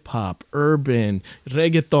 hip hop, urban,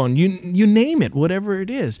 reggaeton, you name it, whatever it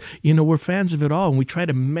is. We're fans of it all, and we try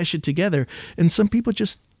to mesh it together. And some people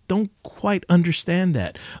just don't quite understand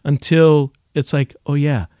that until it's like, oh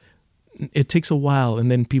yeah, it takes a while,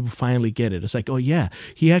 and then people finally get it. It's like, oh yeah,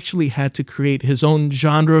 he actually had to create his own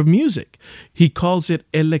genre of music. He calls it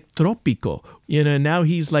electropico. Now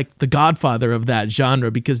he's like the godfather of that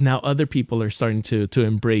genre, because now other people are starting to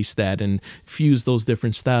embrace that and fuse those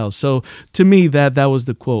different styles. So to me, that was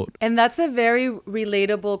the quote. And that's a very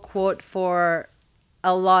relatable quote for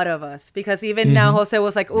a lot of us, because even now Jose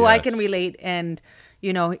was like, oh, I can relate, and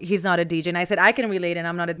he's not a DJ. And I said, I can relate, and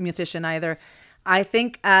I'm not a musician either. I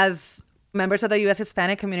think as members of the U.S.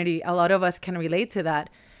 Hispanic community, a lot of us can relate to that.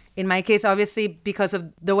 In my case, obviously, because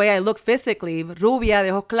of the way I look physically, rubia, de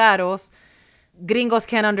ojos claros, gringos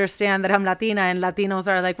can't understand that I'm Latina, and Latinos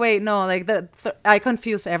are like, wait, no, like I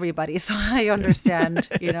confuse everybody. So I understand,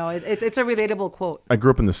 it's a relatable quote. I grew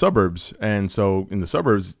up in the suburbs. And so in the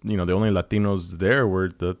suburbs, the only Latinos there were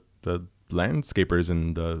the landscapers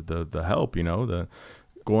and the help,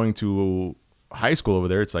 going to high school over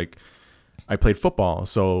there. It's like, I played football.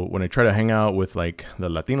 So when I try to hang out with like the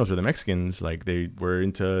Latinos or the Mexicans, like they were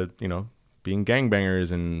into, being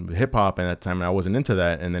gangbangers and hip hop at that time. And I wasn't into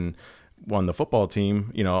that. And then on the football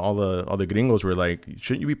team, all the gringos were like,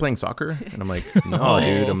 shouldn't you be playing soccer? And I'm like, no,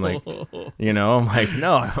 dude. I'm like,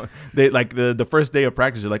 no. They like the first day of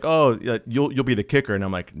practice, they're like, oh, you'll be the kicker. And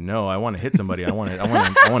I'm like, no, I want to hit somebody. I want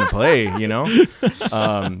to play,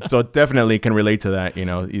 So definitely can relate to that,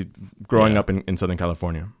 growing up in Southern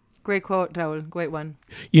California. Great quote, Raul. Great one.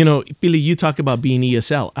 Pili, you talk about being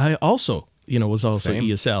ESL. I also, was also Same.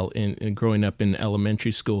 ESL in growing up in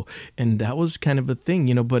elementary school. And that was kind of a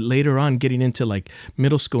thing, but later on getting into like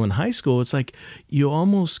middle school and high school, it's like you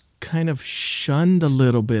almost kind of shunned a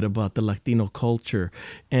little bit about the Latino culture.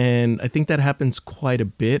 And I think that happens quite a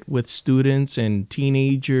bit with students and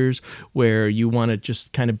teenagers, where you want to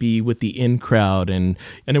just kind of be with the in crowd. And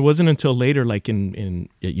it wasn't until later, like at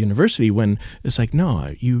university, when it's like,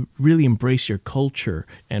 no, you really embrace your culture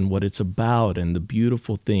and what it's about and the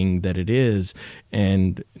beautiful thing that it is.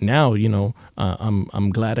 And now,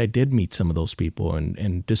 I'm glad I did meet some of those people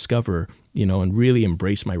and discover, and really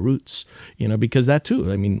embrace my roots, because that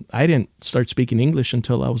too, I mean, I didn't start speaking English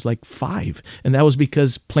until I was like 5. And that was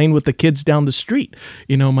because playing with the kids down the street,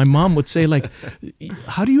 my mom would say like,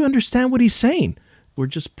 how do you understand what he's saying? We're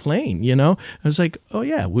just playing, I was like, oh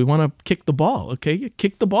yeah, we want to kick the ball. Okay,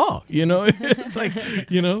 kick the ball, It's like,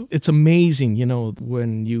 it's amazing,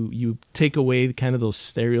 when you take away kind of those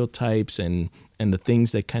stereotypes and the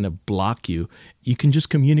things that kind of block you can just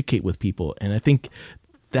communicate with people. And I think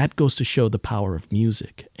that goes to show the power of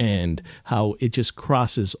music and how it just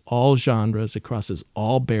crosses all genres, it crosses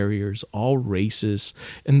all barriers, all races.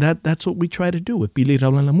 And that's what we try to do with Pili,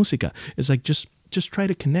 Raul, and La Musica. It's like just try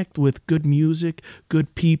to connect with good music,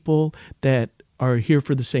 good people that are here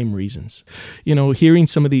for the same reasons. Hearing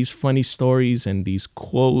some of these funny stories and these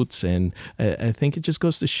quotes, and I think it just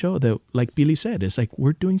goes to show that, like Pili said, it's like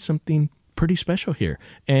we're doing something pretty special here.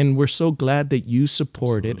 And we're so glad that you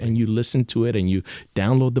support it and you listen to it and you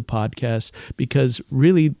download the podcast, because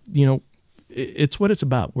really, it's what it's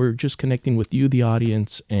about. We're just connecting with you, the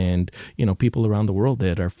audience, and, people around the world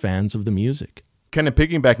that are fans of the music. Kind of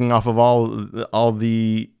piggybacking off of all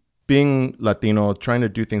the being Latino, trying to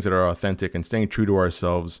do things that are authentic and staying true to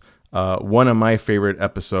ourselves. One of my favorite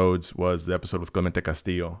episodes was the episode with Clemente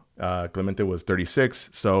Castillo. Clemente was 36.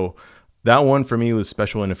 So that one for me was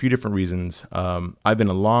special in a few different reasons. I've been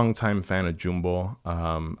a long time fan of Jumbo.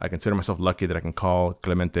 I consider myself lucky that I can call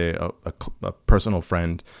Clemente a personal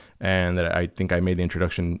friend, and that I think I made the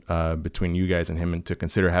introduction between you guys and him, and to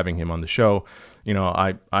consider having him on the show.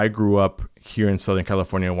 I grew up here in Southern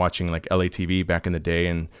California watching like LATV back in the day,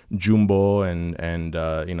 and Jumbo and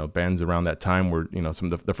bands around that time were,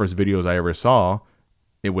 some of the first videos I ever saw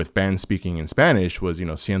with bands speaking in Spanish was,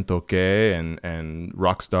 Siento Que and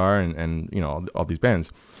Rockstar and all these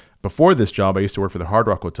bands. Before this job, I used to work for the Hard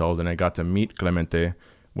Rock Hotels, and I got to meet Clemente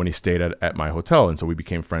when he stayed at my hotel. And so we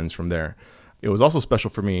became friends from there. It was also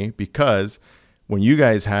special for me because when you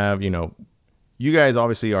guys have, you guys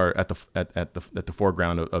obviously are at the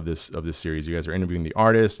foreground of this series. You guys are interviewing the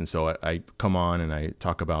artists. And so I come on and I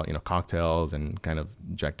talk about, cocktails and kind of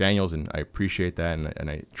Jack Daniels, and I appreciate that.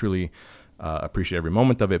 And I truly appreciate every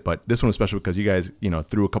moment of it. But this one was special because you guys,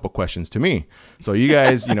 threw a couple questions to me. So you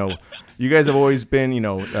guys, you guys have always been, in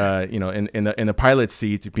the pilot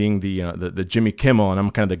seat, being the Jimmy Kimmel, and I'm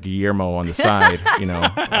kind of the Guillermo on the side,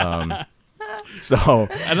 So,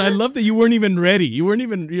 and I love that you weren't even ready.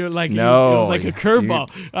 You're like, no, it was like a curveball.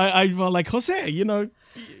 I felt like, Jose,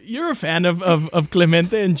 you're a fan of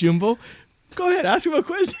Clemente and Jumbo. Go ahead, ask him a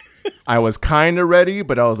question. I was kind of ready,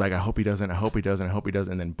 but I was like, I hope he doesn't.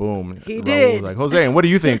 And then boom, he Raul did. was like, Jose, and what do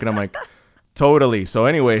you think? And I'm like, totally. So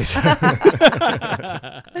anyways.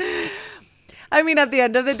 I mean, at the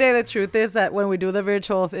end of the day, the truth is that when we do the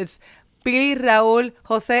virtuals, it's Pili, Raul,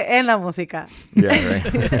 Jose, and La Musica. Yeah, right.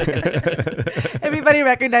 Everybody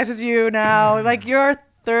recognizes you now. Like, you're our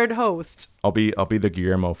third host. I'll be the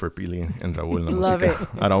Guillermo for Pili and Raul and La Love Musica.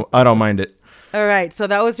 it. I don't mind it. All right. So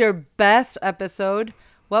that was your best episode.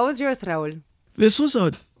 What was yours, Raul? This was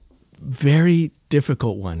a very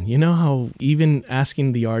difficult one. You know how even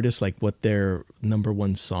asking the artist like what their number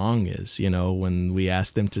one song is, when we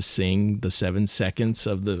asked them to sing the 7 seconds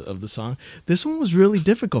of the song, this one was really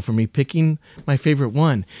difficult for me picking my favorite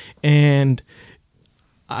one. And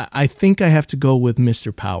I think I have to go with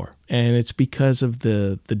Mr. Power. And it's because of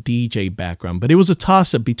the DJ background. But it was a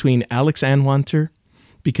toss-up between Alex Anwanter,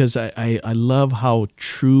 because I love how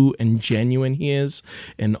true and genuine he is,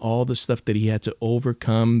 and all the stuff that he had to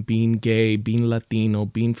overcome, being gay, being Latino,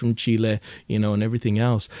 being from Chile, and everything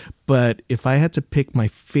else. But if I had to pick my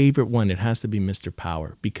favorite one, it has to be Mr.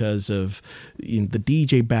 Power, because of the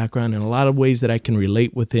DJ background and a lot of ways that I can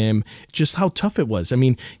relate with him, just how tough it was. I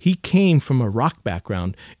mean, he came from a rock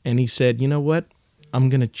background, and he said, you know what? I'm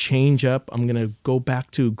going to change up. I'm going to go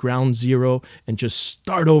back to ground zero and just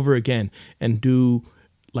start over again and do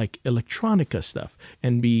like electronica stuff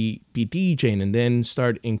and be DJing, and then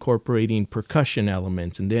start incorporating percussion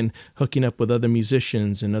elements, and then hooking up with other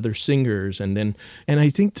musicians and other singers. And I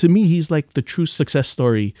think to me, he's like the true success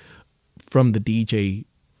story from the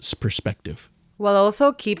DJ's perspective. Well,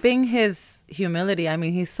 also keeping his humility. I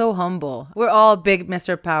mean, he's so humble. We're all big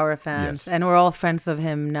Mr. Power fans, Yes. and we're all friends of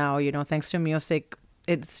him now. Thanks to music,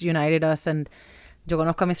 it's united us. And yo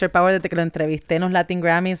conozco a Mr. Power desde que lo entrevisté en los Latin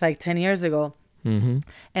Grammys like 10 years ago. Mm-hmm.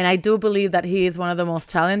 And I do believe that he is one of the most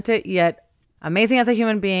talented, yet amazing as a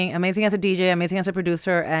human being, amazing as a DJ, amazing as a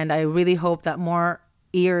producer. And I really hope that more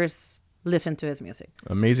ears listen to his music.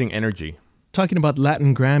 Amazing energy. Talking about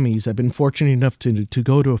Latin Grammys, I've been fortunate enough to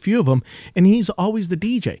go to a few of them, and he's always the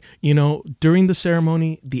DJ. During the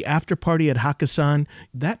ceremony, the after party at Hakkasan,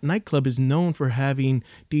 that nightclub is known for having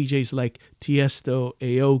DJs like Tiesto,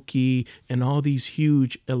 Aoki, and all these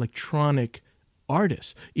huge electronic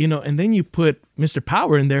artists, and then you put Mr.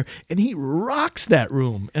 Power in there, and he rocks that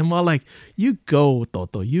room. And while like, you go,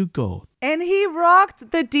 Toto, you go. And he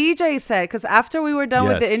rocked the DJ set, because after we were done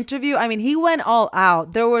with the Yes. interview, I mean, he went all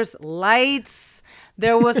out. There was lights,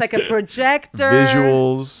 there was like a projector,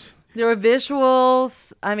 Visuals. there were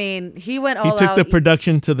visuals. I mean, he went all He out. took the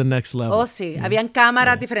production to the next level. Oh, sí. Habían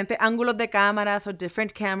cámaras, diferentes ángulos de cámaras, or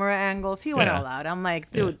different camera angles. He went all out. I'm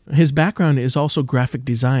like, dude. His background is also graphic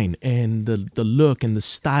design, and the look and the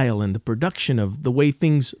style and the production of the way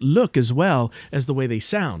things look as well as the way they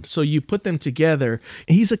sound. So you put them together.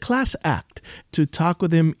 He's a class act. To talk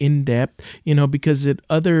with him in depth, because at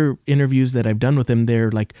other interviews that I've done with him, they're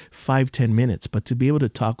like 5-10 minutes. But to be able to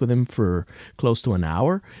talk with him for close to an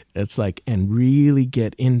hour, it's like, and really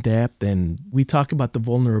get in depth. And we talk about the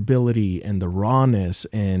vulnerability and the rawness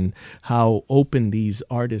and how open these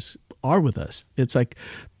artists are with us. It's like,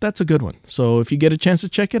 that's a good one. So if you get a chance to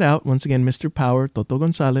check it out, once again, Mr. Power, Toto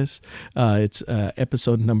Gonzalez, it's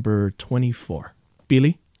episode number 24.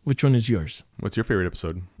 Pili, which one is yours? What's your favorite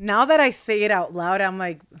episode? Now that I say it out loud, I'm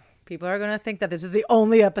like, people are going to think that this is the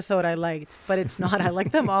only episode I liked, but it's not. I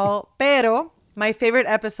like them all. Pero my favorite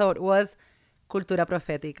episode was Cultura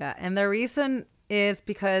Profética. And the reason is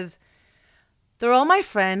because they're all my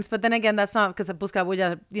friends, but then again, that's not because of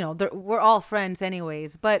Buscabulla, we're all friends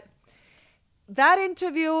anyways. But that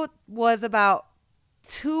interview was about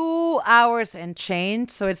 2 hours and change.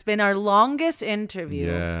 So it's been our longest interview.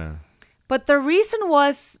 Yeah. But the reason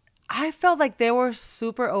was, I felt like they were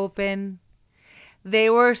super open. They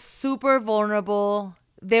were super vulnerable.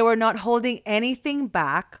 They were not holding anything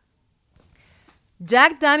back.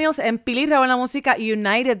 Jack Daniels and Pili Raul La Musica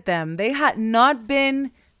united them. They had not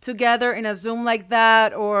been together in a Zoom like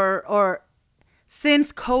that or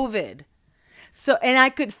since COVID. So, and I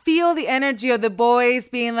could feel the energy of the boys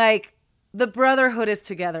being like, the brotherhood is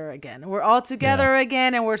together again. We're all together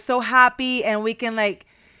again, and we're so happy, and we can like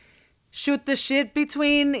shoot the shit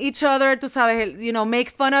between each other, to sabes, make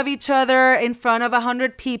fun of each other in front of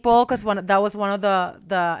 100 people, because that was one of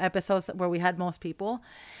the episodes where we had most people.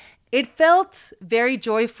 It felt very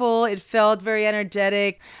joyful. It felt very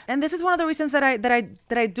energetic, and this is one of the reasons that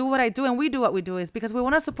I do what I do, and we do what we do, is because we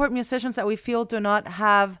want to support musicians that we feel do not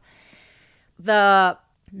have the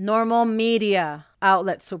normal media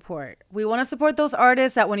outlet support. We want to support those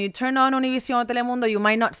artists that when you turn on Univision or Telemundo, you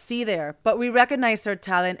might not see there, but we recognize their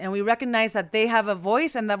talent and we recognize that they have a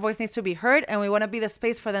voice and that voice needs to be heard, and we want to be the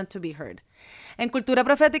space for them to be heard. And Cultura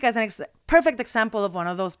Profética is a perfect example of one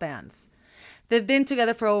of those bands. They've been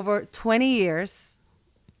together for over 20 years.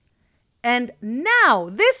 And now,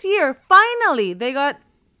 this year, finally, they got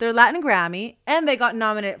their Latin Grammy and they got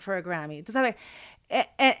nominated for a Grammy.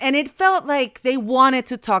 And it felt like they wanted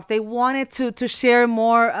to talk. They wanted to share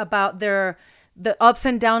more about the ups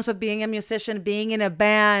and downs of being a musician, being in a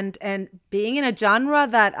band, and being in a genre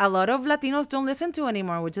that a lot of Latinos don't listen to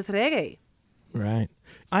anymore, which is reggae. Right.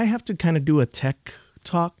 I have to kind of do a tech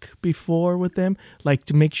talk before with them, like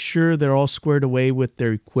to make sure they're all squared away with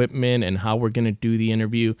their equipment and how we're going to do the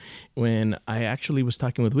interview. When I actually was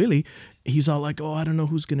talking with Willie, he's all like, oh, I don't know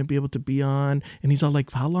who's going to be able to be on. And he's all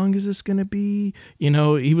like, how long is this going to be?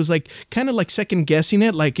 He was like kind of like second guessing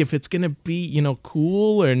it, like if it's going to be,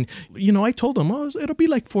 cool. And, I told him, oh, it'll be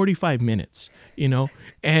like 45 minutes,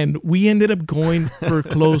 and we ended up going for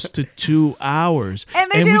close to 2 hours. And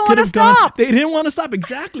they didn't want to stop. They didn't want to stop.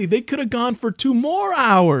 Exactly. They could have gone for 2 more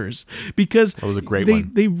hours because that was a great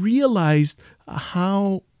one. They realized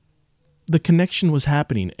how the connection was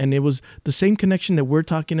happening, and it was the same connection that we're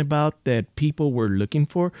talking about that people were looking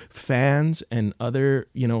for, fans and other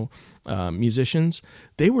musicians.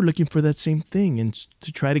 They were looking for that same thing, and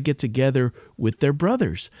to try to get together with their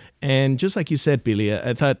brothers. And just like you said, Pili,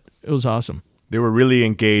 I thought it was awesome. They were really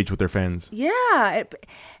engaged with their fans. Yeah.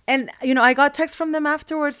 And I got texts from them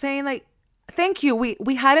afterwards saying like, thank you,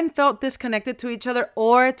 we hadn't felt this connected to each other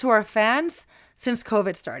or to our fans since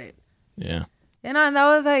COVID started. Yeah. And that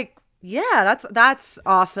was like, yeah, that's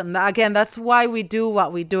awesome. Again, that's why we do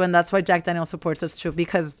what we do, and that's why Jack Daniel supports us too,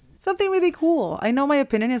 because something really cool. I know my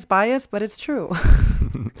opinion is biased, but it's true.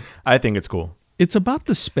 I think it's cool. It's about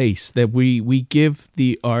the space that we give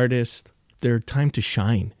the artist their time to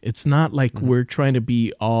shine. It's not like we're trying to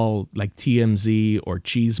be all like TMZ or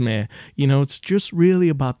Chisme. It's just really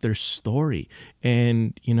about their story,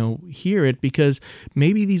 and hear it, because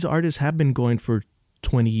maybe these artists have been going for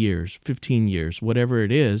 20 years, 15 years, whatever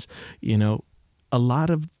it is. A lot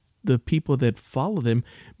of the people that follow them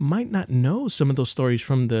might not know some of those stories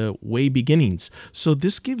from the way beginnings. So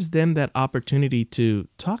this gives them that opportunity to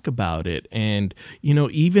talk about it. And,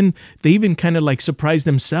 they even kind of like surprise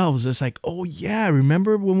themselves. It's like, oh yeah,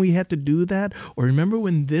 remember when we had to do that? Or remember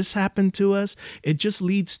when this happened to us? It just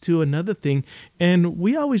leads to another thing. And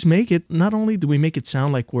we always make it, not only do we make it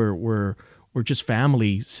sound like we're just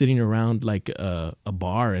family sitting around like a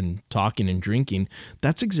bar and talking and drinking.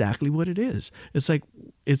 That's exactly what it is. It's like,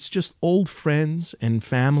 it's just old friends and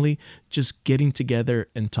family just getting together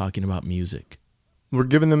and talking about music. We're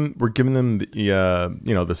giving them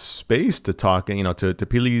the the space to talk. And to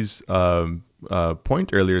Pili's point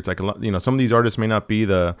earlier, it's like a lot. Some of these artists may not be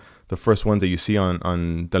the first ones that you see on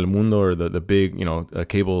Telemundo or the big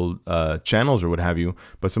cable channels or what have you.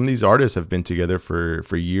 But some of these artists have been together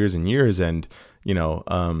for years and years, and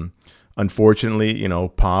unfortunately,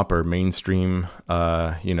 pop or mainstream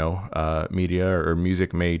media or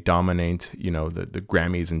music may dominate the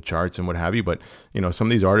Grammys and charts and what have you. But some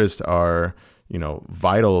of these artists are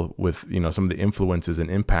vital with, some of the influences and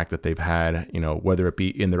impact that they've had, whether it be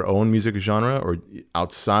in their own music genre or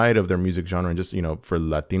outside of their music genre, and just, for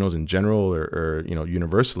Latinos in general or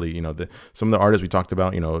universally, some of the artists we talked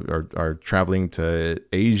about, are traveling to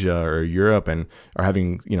Asia or Europe and are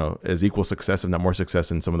having, as equal success, if not more success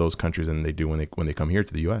in some of those countries than they do when they come here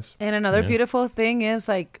to the US. And another beautiful thing is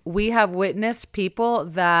like, we have witnessed people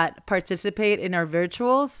that participate in our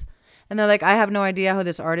virtuals and they're like, I have no idea who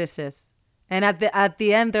this artist is. And at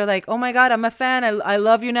the end, they're like, oh my God, I'm a fan. I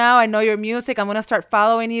love you now. I know your music. I'm going to start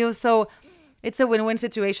following you. So it's a win-win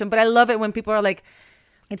situation. But I love it when people are like,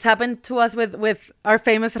 it's happened to us with our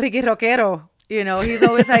famous Ricky Roquero. He's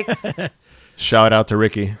always like. Shout out to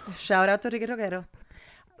Ricky. Shout out to Ricky Roquero.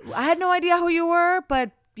 I had no idea who you were,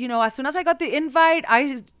 but as soon as I got the invite,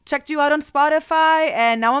 I checked you out on Spotify,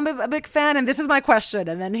 and now I'm a big fan, and this is my question.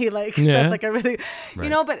 And then he says like everything,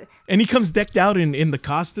 right. But. And he comes decked out in the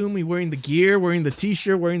costume, he wearing the gear, wearing the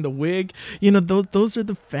t-shirt, wearing the wig. Those are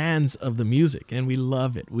the fans of the music, and we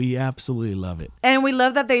love it. We absolutely love it. And we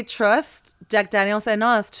love that they trust Jack Daniels and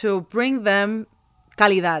us to bring them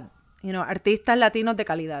calidad, artistas latinos de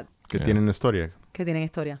calidad. Que tienen historia. Que tienen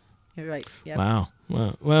historia. You're right. Yep. Wow.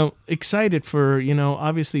 Well, excited for,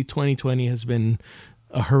 obviously 2020 has been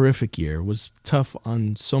a horrific year. It was tough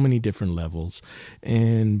on so many different levels.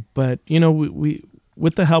 But we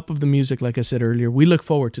with the help of the music, like I said earlier, we look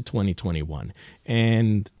forward to 2021.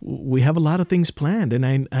 And we have a lot of things planned.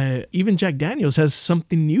 And I even Jack Daniels has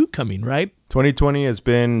something new coming, right? 2020 has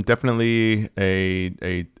been definitely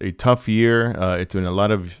a tough year. It's been a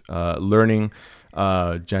lot of learning.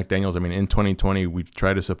 Jack Daniels, in 2020, we've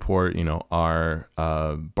tried to support, our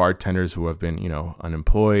bartenders who have been,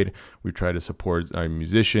 unemployed. We try to support our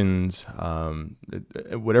musicians,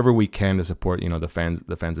 whatever we can to support, the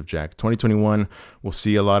fans of Jack. 2021, we'll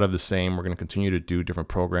see a lot of the same. We're going to continue to do different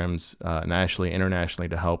programs nationally, internationally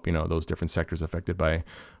to help, those different sectors affected by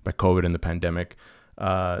COVID and the pandemic.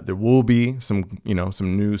 There will be some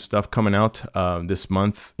new stuff coming out this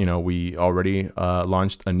month. We already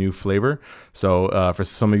launched a new flavor. So for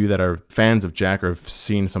some of you that are fans of Jack or have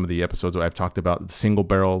seen some of the episodes I've talked about the single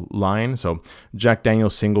barrel line. So Jack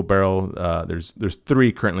Daniel's single barrel, there's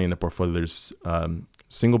 3 currently in the portfolio. There's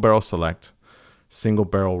single barrel select, single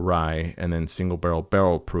barrel rye, and then single barrel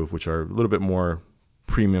barrel proof, which are a little bit more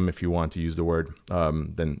premium, if you want to use the word,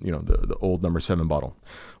 than the old number 7 bottle.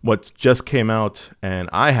 What's just came out and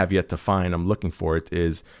I have yet to find, I'm looking for it,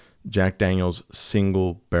 is Jack Daniel's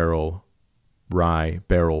single barrel rye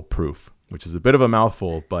barrel proof, which is a bit of a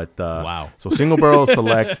mouthful, but wow. So single barrel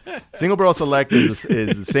select is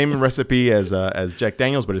the same recipe as Jack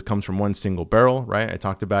Daniel's, but it comes from one single barrel, right? I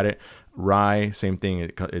talked about it. Rye, same thing.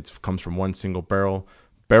 It comes from one single barrel.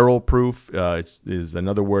 Barrel proof is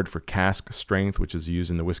another word for cask strength, which is used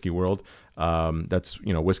in the whiskey world. That's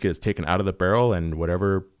whiskey that's taken out of the barrel, and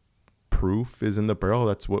whatever proof is in the barrel,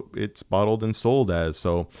 that's what it's bottled and sold as.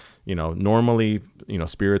 So normally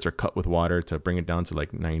spirits are cut with water to bring it down to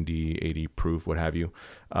like 90, 80 proof, what have you.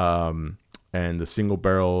 And the single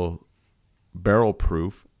barrel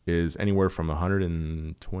proof is anywhere from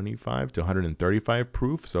 125 to 135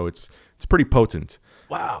 proof. So it's pretty potent.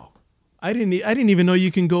 Wow. I didn't even know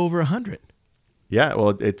you can go over 100. Yeah, well,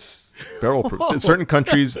 it's barrel proof. In certain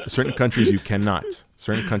countries you cannot.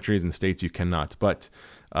 Certain countries and states you cannot. But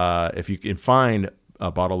if you can find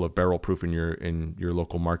a bottle of barrel proof in your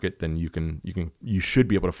local market, then you should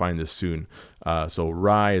be able to find this soon. So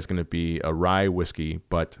rye is going to be a rye whiskey,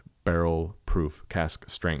 but barrel proof, cask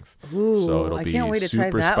strength. Ooh, so it'll I be can't wait to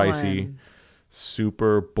super try that spicy, one.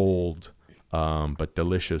 super bold, but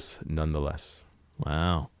delicious nonetheless.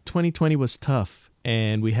 Wow. 2020 was tough,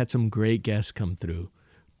 and we had some great guests come through.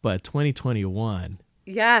 But 2021.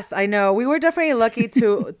 Yes, I know. We were definitely lucky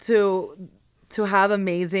to have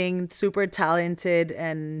amazing, super talented,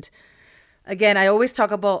 and again, I always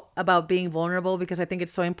talk about being vulnerable because I think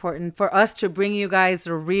it's so important for us to bring you guys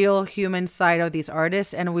the real human side of these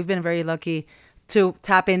artists, and we've been very lucky to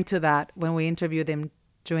tap into that when we interview them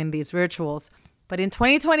during these virtuals. But in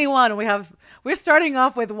 2021, we're starting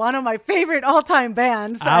off with one of my favorite all-time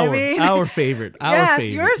bands. Our favorite. Yes,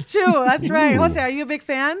 yours too. That's right. Jose, are you a big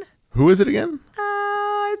fan? Who is it again?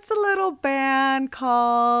 It's a little band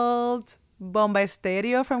called Bomba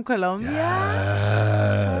Estéreo from Colombia.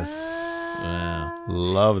 Yes. Wow.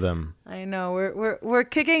 Love them. I know. We're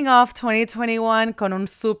kicking off 2021 con un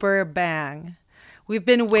super bang. We've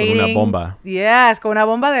been waiting. Con una bomba. Yes, con una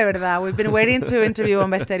bomba de verdad. We've been waiting to interview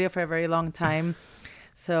Bomba Estéreo for a very long time.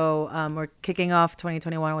 So we're kicking off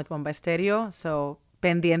 2021 with Bomba Estéreo. So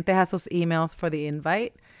pendientes a sus emails for the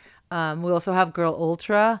invite. We also have Girl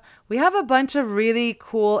Ultra. We have a bunch of really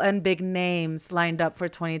cool and big names lined up for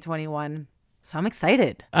 2021. So I'm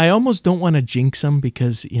excited. I almost don't want to jinx them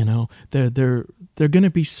because, they're going to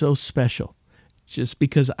be so special. Just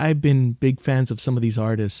because I've been big fans of some of these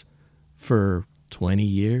artists for 20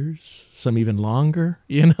 years, some even longer.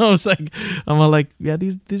 It's like, I'm all like, yeah,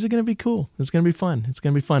 these are going to be cool. It's going to be fun.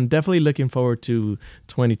 Definitely looking forward to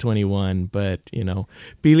 2021. But,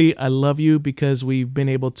 Pili, I love you because we've been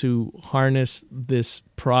able to harness this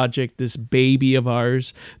project, this baby of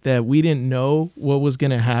ours that we didn't know what was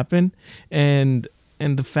going to happen. And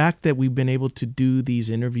the fact that we've been able to do these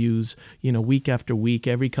interviews, week after week,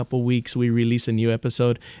 every couple weeks, we release a new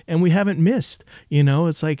episode and we haven't missed,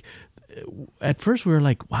 it's like, at first we were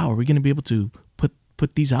like, wow, are we going to be able to put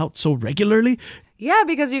these out so regularly? Yeah,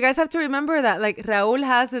 because you guys have to remember that like Raul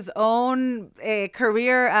has his own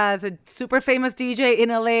career as a super famous DJ in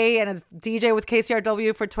LA and a DJ with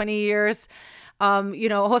KCRW for 20 years.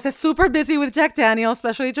 Jose's super busy with Jack Daniels,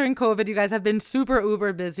 especially during COVID. You guys have been super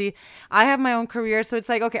uber busy. I have my own career. So it's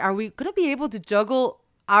like, okay, are we going to be able to juggle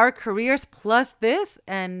our careers plus this?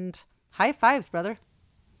 And high fives, brother.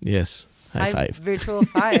 Yes. High five. Virtual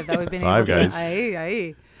five that we've been Five able guys. to.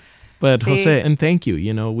 Aye. But Sí. Jose, and thank you.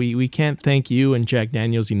 You know, we can't thank you and Jack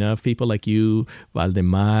Daniels enough. People like you,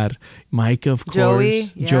 Valdemar, Micah, of Joey,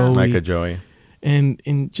 course, yeah. Joey, Micah, Joey. and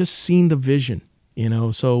just seeing the vision. You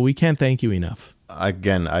know, so we can't thank you enough.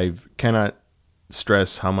 Again, I cannot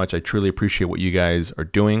stress how much I truly appreciate what you guys are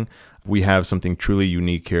doing. We have something truly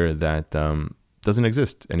unique here that doesn't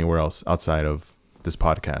exist anywhere else outside of this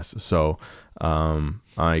podcast. So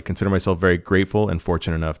I consider myself very grateful and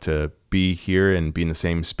fortunate enough to be here and be in the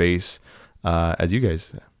same space as you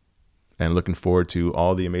guys, and looking forward to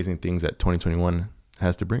all the amazing things that 2021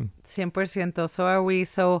 has to bring. 100%. So are we.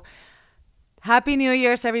 So Happy New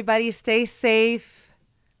Year's, everybody. Stay safe.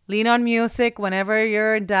 Lean on music whenever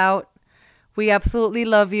you're in doubt. We absolutely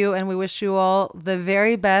love you, and we wish you all the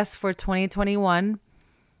very best for 2021.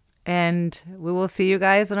 And we will see you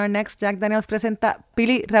guys on our next Jack Daniels Presenta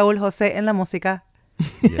Pili, Raul, Jose en la Música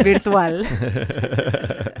virtual.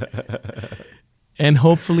 And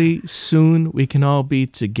hopefully soon we can all be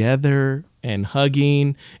together and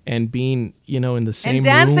hugging and being, you know, in the same And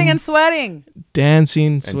dancing room, and sweating.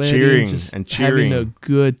 dancing, sweating, cheering, just and cheering. having a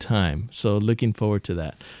good time. So looking forward to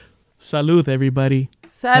that. Salud, everybody.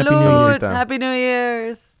 Salud. Year's. Happy New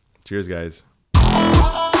Year's. Cheers, guys.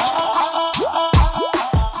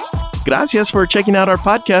 Gracias for checking out our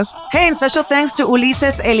podcast. Hey, and special thanks to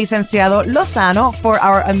Ulises El Licenciado Lozano for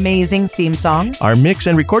our amazing theme song. Our mix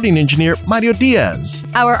and recording engineer, Mario Diaz.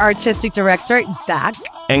 Our artistic director, Dak.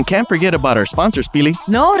 And can't forget about our sponsors, Pili.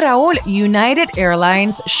 No, Raul, United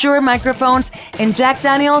Airlines, Shure Microphones, and Jack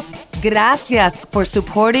Daniels, gracias for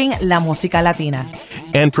supporting La Música Latina.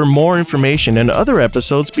 And for more information and other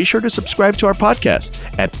episodes, be sure to subscribe to our podcast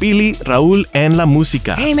at Pili, Raul, and La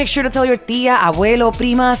Música. Hey, make sure to tell your tía, abuelo,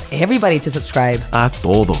 primas, everybody to subscribe. A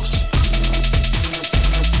todos.